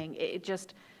was saying,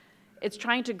 it's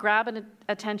trying to grab an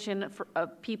attention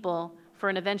of people for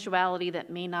an eventuality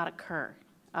that may not occur.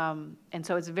 And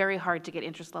so it's very hard to get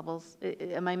interest levels.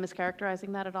 Am I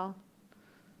mischaracterizing that at all?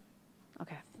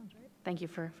 Okay. Sounds right. Thank you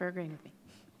for agreeing with me.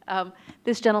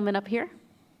 This gentleman up here.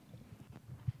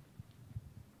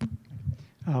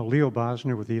 Leo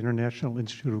Bosner with the International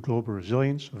Institute of Global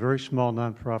Resilience, a very small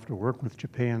nonprofit working with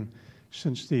Japan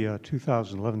since the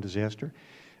 2011 disaster.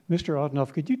 Mr.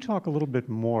 Odenoff, could you talk a little bit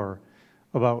more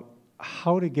about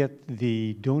how to get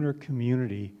the donor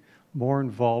community more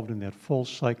involved in that full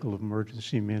cycle of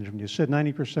emergency management? You said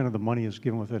 90% of the money is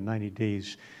given within 90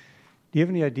 days. Do you have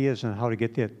any ideas on how to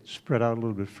get that spread out a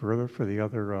little bit further for the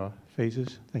other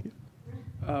phases? Thank you.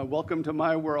 Welcome to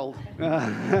my world.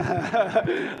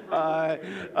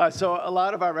 So a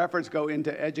lot of our efforts go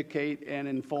into educate and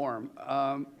inform.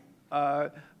 I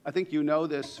think you know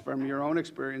this from your own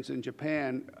experience in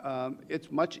Japan.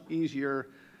 It's much easier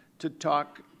to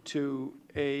talk to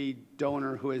a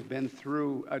donor who has been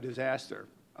through a disaster.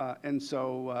 And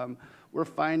so we're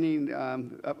finding,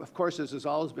 of course, this has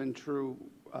always been true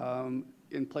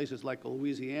in places like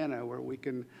Louisiana, where we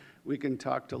can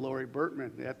talk to Lori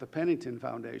Bertman at the Pennington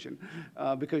Foundation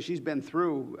because she's been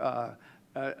through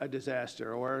a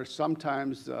disaster, or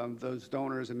sometimes those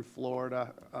donors in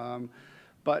Florida.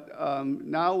 But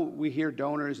now we hear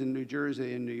donors in New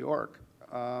Jersey and New York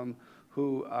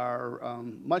who are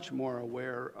much more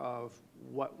aware of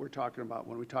what we're talking about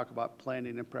when we talk about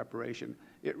planning and preparation.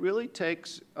 It really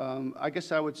takes, I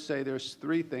guess I would say there's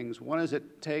three things. One is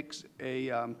it takes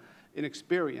an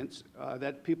experience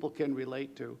that people can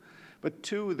relate to. But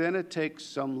two, then it takes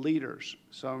some leaders,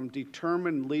 some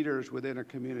determined leaders within a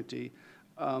community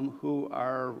who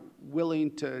are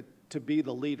willing to be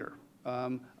the leader.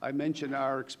 I mentioned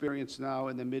our experience now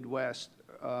in the Midwest,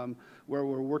 where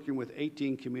we're working with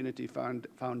 18 community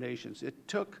foundations. It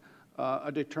took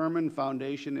a determined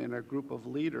foundation and a group of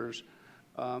leaders.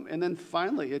 And then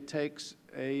finally, it takes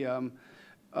I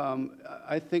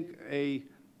think a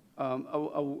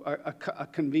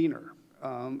convener,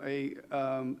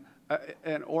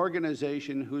 an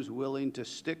organization who's willing to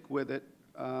stick with it,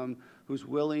 who's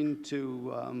willing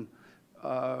to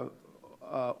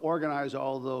organize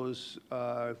all those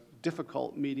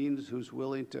difficult meetings, who's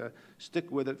willing to stick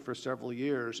with it for several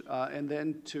years, and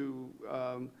then to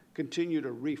continue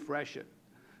to refresh it.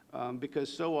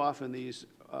 Because so often these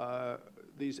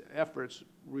efforts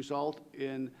result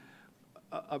in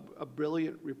a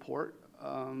brilliant report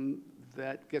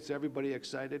that gets everybody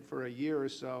excited for a year or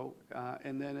so,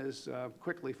 and then is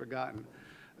quickly forgotten.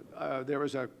 There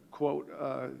was a quote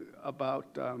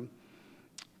about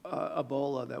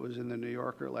Ebola that was in the New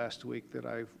Yorker last week that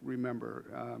I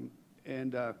remember.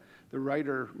 And the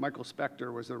writer, Michael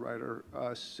Spector was the writer,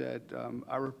 said,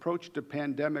 our approach to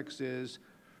pandemics is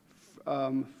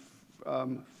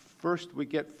first we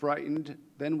get frightened,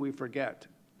 then we forget.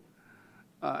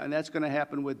 And that's going to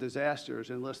happen with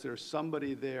disasters unless there's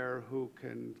somebody there who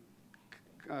can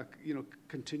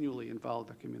continually involve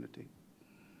the community.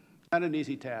 Not an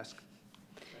easy task.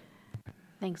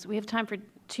 Thanks. We have time for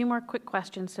 2 more quick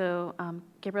questions. So,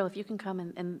 Gabriel, if you can come,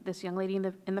 and this young lady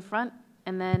in the front,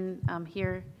 and then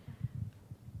here,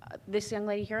 this young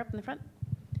lady here up in the front,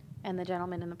 and the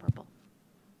gentleman in the purple.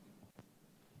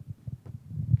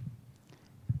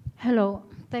 Hello.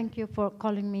 Thank you for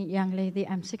calling me young lady.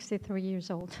 I'm 63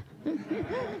 years old.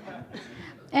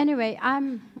 Anyway,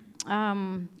 I'm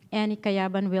Annie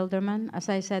Kayaban Wilderman. As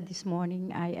I said this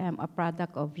morning, I am a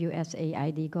product of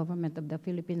USAID, Government of the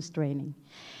Philippines training.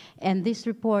 And this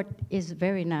report is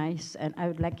very nice, and I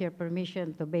would like your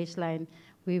permission to baseline.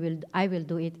 I will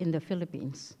do it in the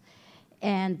Philippines.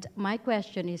 And my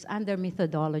question is under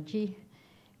methodology,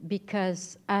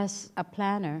 because as a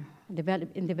planner,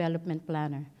 development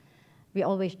planner, we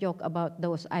always joke about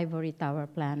those ivory tower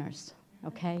planners,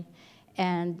 okay?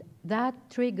 And that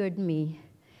triggered me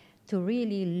to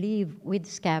really live with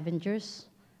scavengers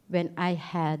when I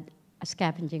had a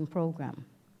scavenging program,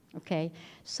 okay?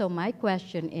 So my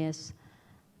question is,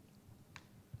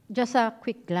 just a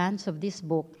quick glance of this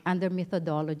book under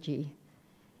methodology,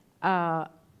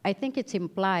 I think it's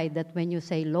implied that when you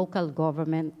say local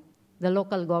government, the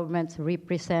local governments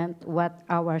represent what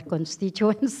our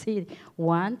constituency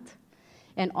want.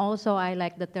 And also, I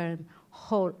like the term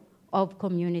whole of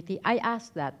community. I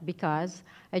ask that because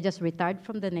I just retired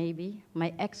from the Navy.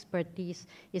 My expertise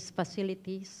is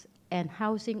facilities and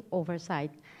housing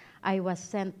oversight. I was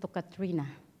sent to Katrina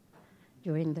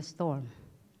during the storm,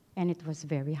 and it was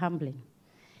very humbling.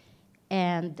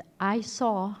 And I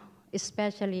saw,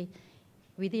 especially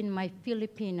within my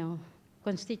Filipino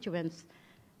constituents,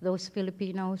 those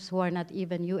Filipinos who are not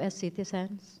even US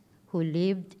citizens, who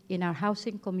lived in our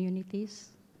housing communities.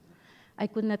 I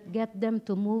could not get them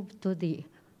to move to the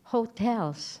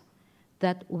hotels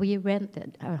that we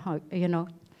rented.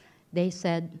 They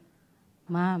said,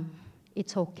 Mom,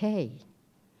 it's okay.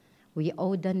 We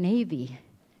owe the Navy.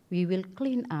 We will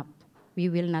clean up. We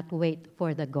will not wait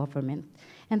for the government.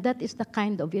 And that is the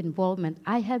kind of involvement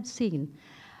I have seen.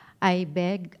 I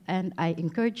beg and I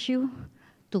encourage you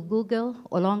to Google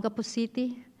Olongapo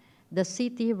City, the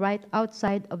city right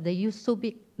outside of the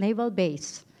Subic Naval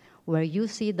Base, where you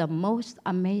see the most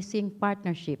amazing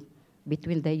partnership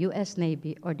between the U.S.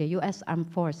 Navy or the U.S. Armed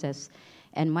Forces.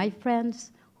 And my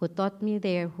friends who taught me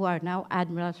there, who are now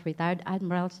admirals, retired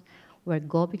admirals, were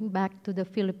going back to the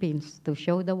Philippines to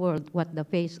show the world what the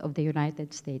face of the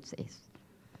United States is.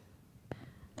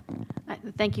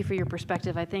 Thank you for your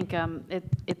perspective. I think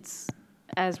it's,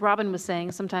 as Robin was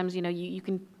saying, sometimes you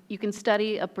can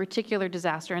study a particular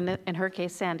disaster, in her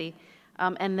case Sandy,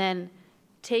 and then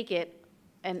take it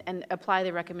and apply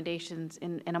the recommendations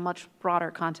in a much broader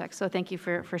context. So thank you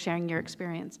for sharing your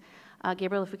experience.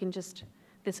 Gabriel, if we can just,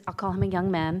 I'll call him a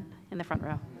young man in the front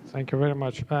row. Thank you very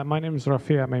much. My name is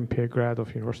Rafi. I'm MPA grad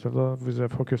of University of Law with a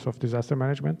focus of disaster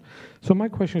management. So my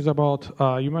question is about,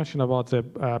 you mentioned about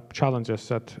the challenges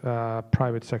that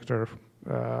private sector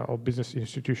or business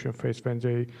institution face when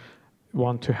they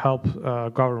want to help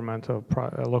government or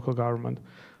local government.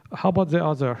 How about the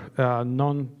other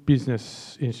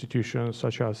non-business institutions,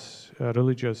 such as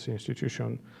religious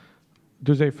institutions?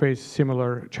 Do they face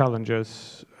similar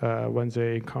challenges when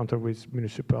they encounter with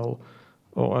municipal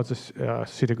or other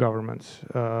city governments?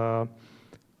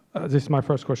 This is my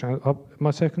first question.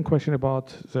 My second question about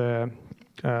the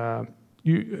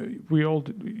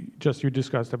you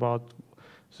discussed about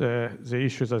the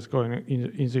issues that's going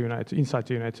inside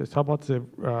the United States. How about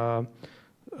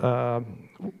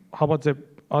the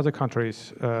other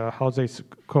countries, how they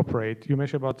cooperate? You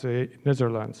mentioned about the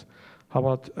Netherlands. How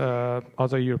about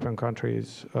other European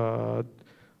countries?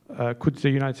 Could the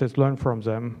United States learn from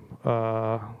them?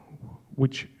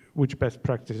 Which best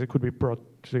practices could be brought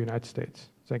to the United States?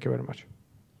 Thank you very much.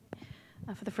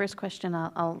 For the first question,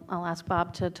 I'll ask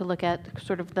Bob to look at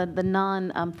sort of the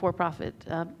non-for-profit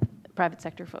private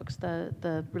sector folks,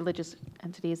 the religious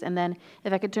entities. And then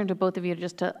if I could turn to both of you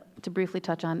just to briefly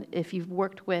touch on if you've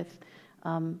worked with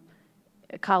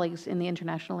colleagues in the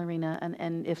international arena,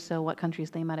 and if so, what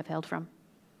countries they might have hailed from.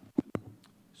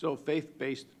 So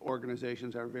faith-based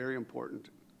organizations are very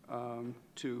important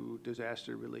to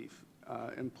disaster relief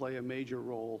and play a major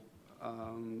role.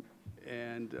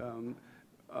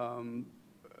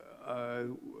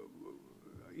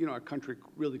 You know, our country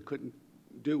really couldn't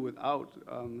do without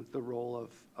the role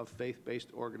of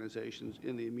faith-based organizations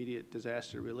in the immediate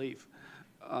disaster relief.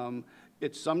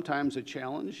 It's sometimes a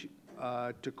challenge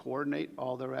to coordinate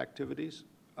all their activities,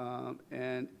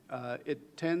 and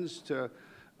it tends to,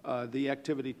 the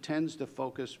activity tends to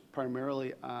focus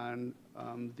primarily on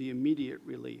the immediate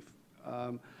relief.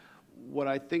 What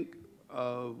I think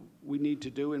we need to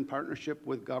do in partnership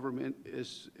with government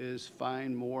is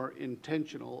find more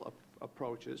intentional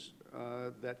approaches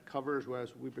that covers,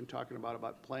 as we've been talking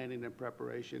about planning and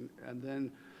preparation, and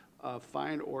then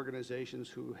find organizations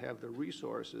who have the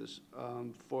resources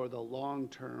for the long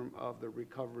term of the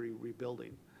recovery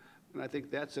rebuilding. And I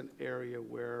think that's an area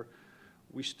where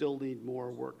we still need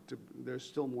more work. There's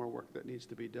still more work that needs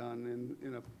to be done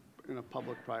in a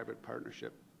public-private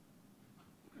partnership.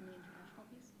 And the international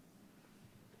piece?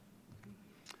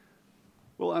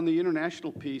 Well, on the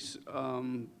international piece,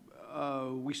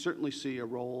 we certainly see a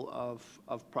role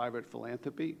of private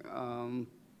philanthropy.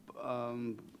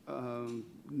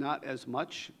 Not as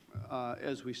much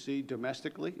as we see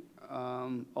domestically,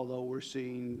 although we're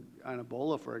seeing on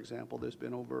Ebola, for example, there's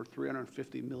been over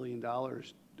 $350 million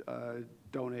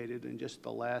donated in just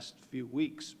the last few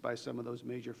weeks by some of those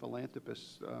major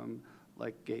philanthropists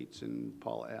like Gates and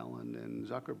Paul Allen and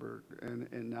Zuckerberg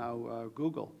and now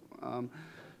Google.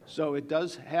 So it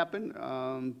does happen,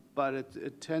 but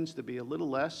it tends to be a little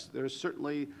less. There's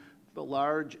certainly the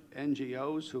large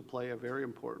NGOs who play a very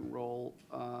important role,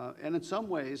 and in some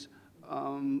ways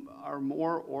are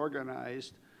more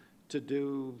organized to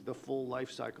do the full life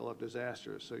cycle of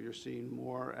disasters. So you're seeing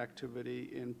more activity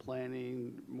in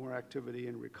planning, more activity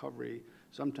in recovery,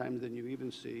 sometimes than you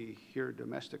even see here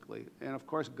domestically. And of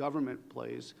course, government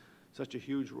plays such a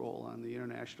huge role on the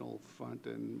international front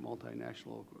and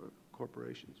multinational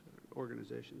corporations,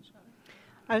 organizations.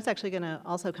 I was actually going to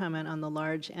also comment on the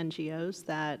large NGOs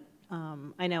that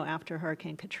I know after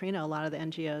Hurricane Katrina, a lot of the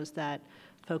NGOs that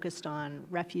focused on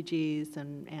refugees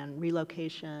and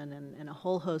relocation and a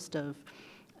whole host of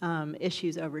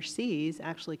issues overseas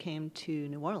actually came to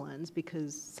New Orleans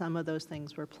because some of those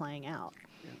things were playing out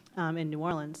in New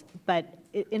Orleans. But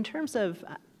in terms of,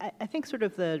 I think sort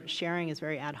of the sharing is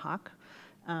very ad hoc.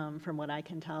 From what I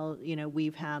can tell, you know,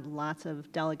 we've had lots of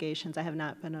delegations. I have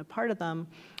not been a part of them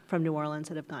from New Orleans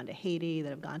that have gone to Haiti, that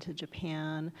have gone to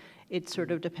Japan. It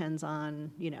sort of depends on,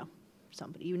 you know,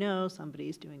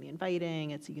 somebody's doing the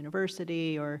inviting, it's a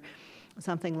university or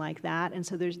something like that. And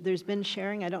so there's been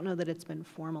sharing. I don't know that it's been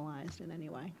formalized in any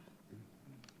way.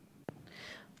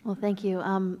 Well, thank you.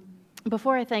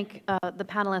 Before I thank the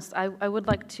panelists, I would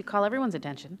like to call everyone's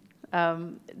attention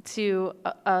to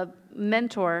a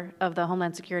mentor of the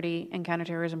Homeland Security and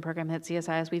Counterterrorism Program at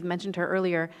CSI. As we've mentioned her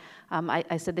earlier,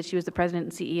 I said that she was the president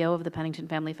and CEO of the Pennington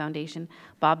Family Foundation.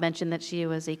 Bob mentioned that she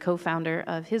was a co-founder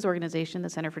of his organization, the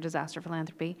Center for Disaster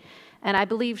Philanthropy. And I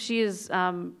believe she is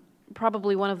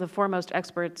probably one of the foremost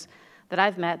experts that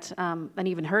I've met and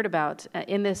even heard about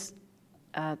in this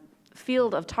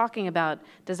field of talking about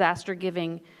disaster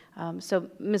giving. So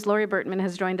Ms. Lori Burtman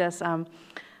has joined us.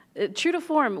 True to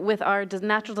form with our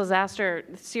natural disaster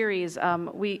series,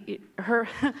 her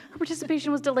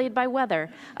participation was delayed by weather.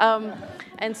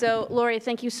 And so, Lori,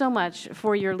 thank you so much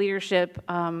for your leadership,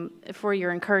 for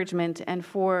your encouragement, and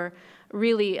for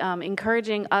really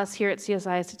encouraging us here at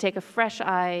CSIS to take a fresh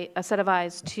set of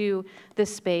eyes to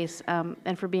this space,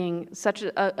 and for being such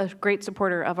a great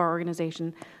supporter of our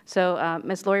organization. So,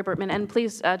 Ms. Lori Burtman, and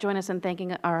please join us in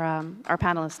thanking our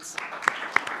panelists.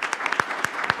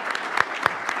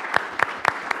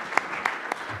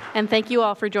 And thank you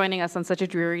all for joining us on such a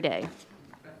dreary day.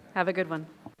 Have a good one.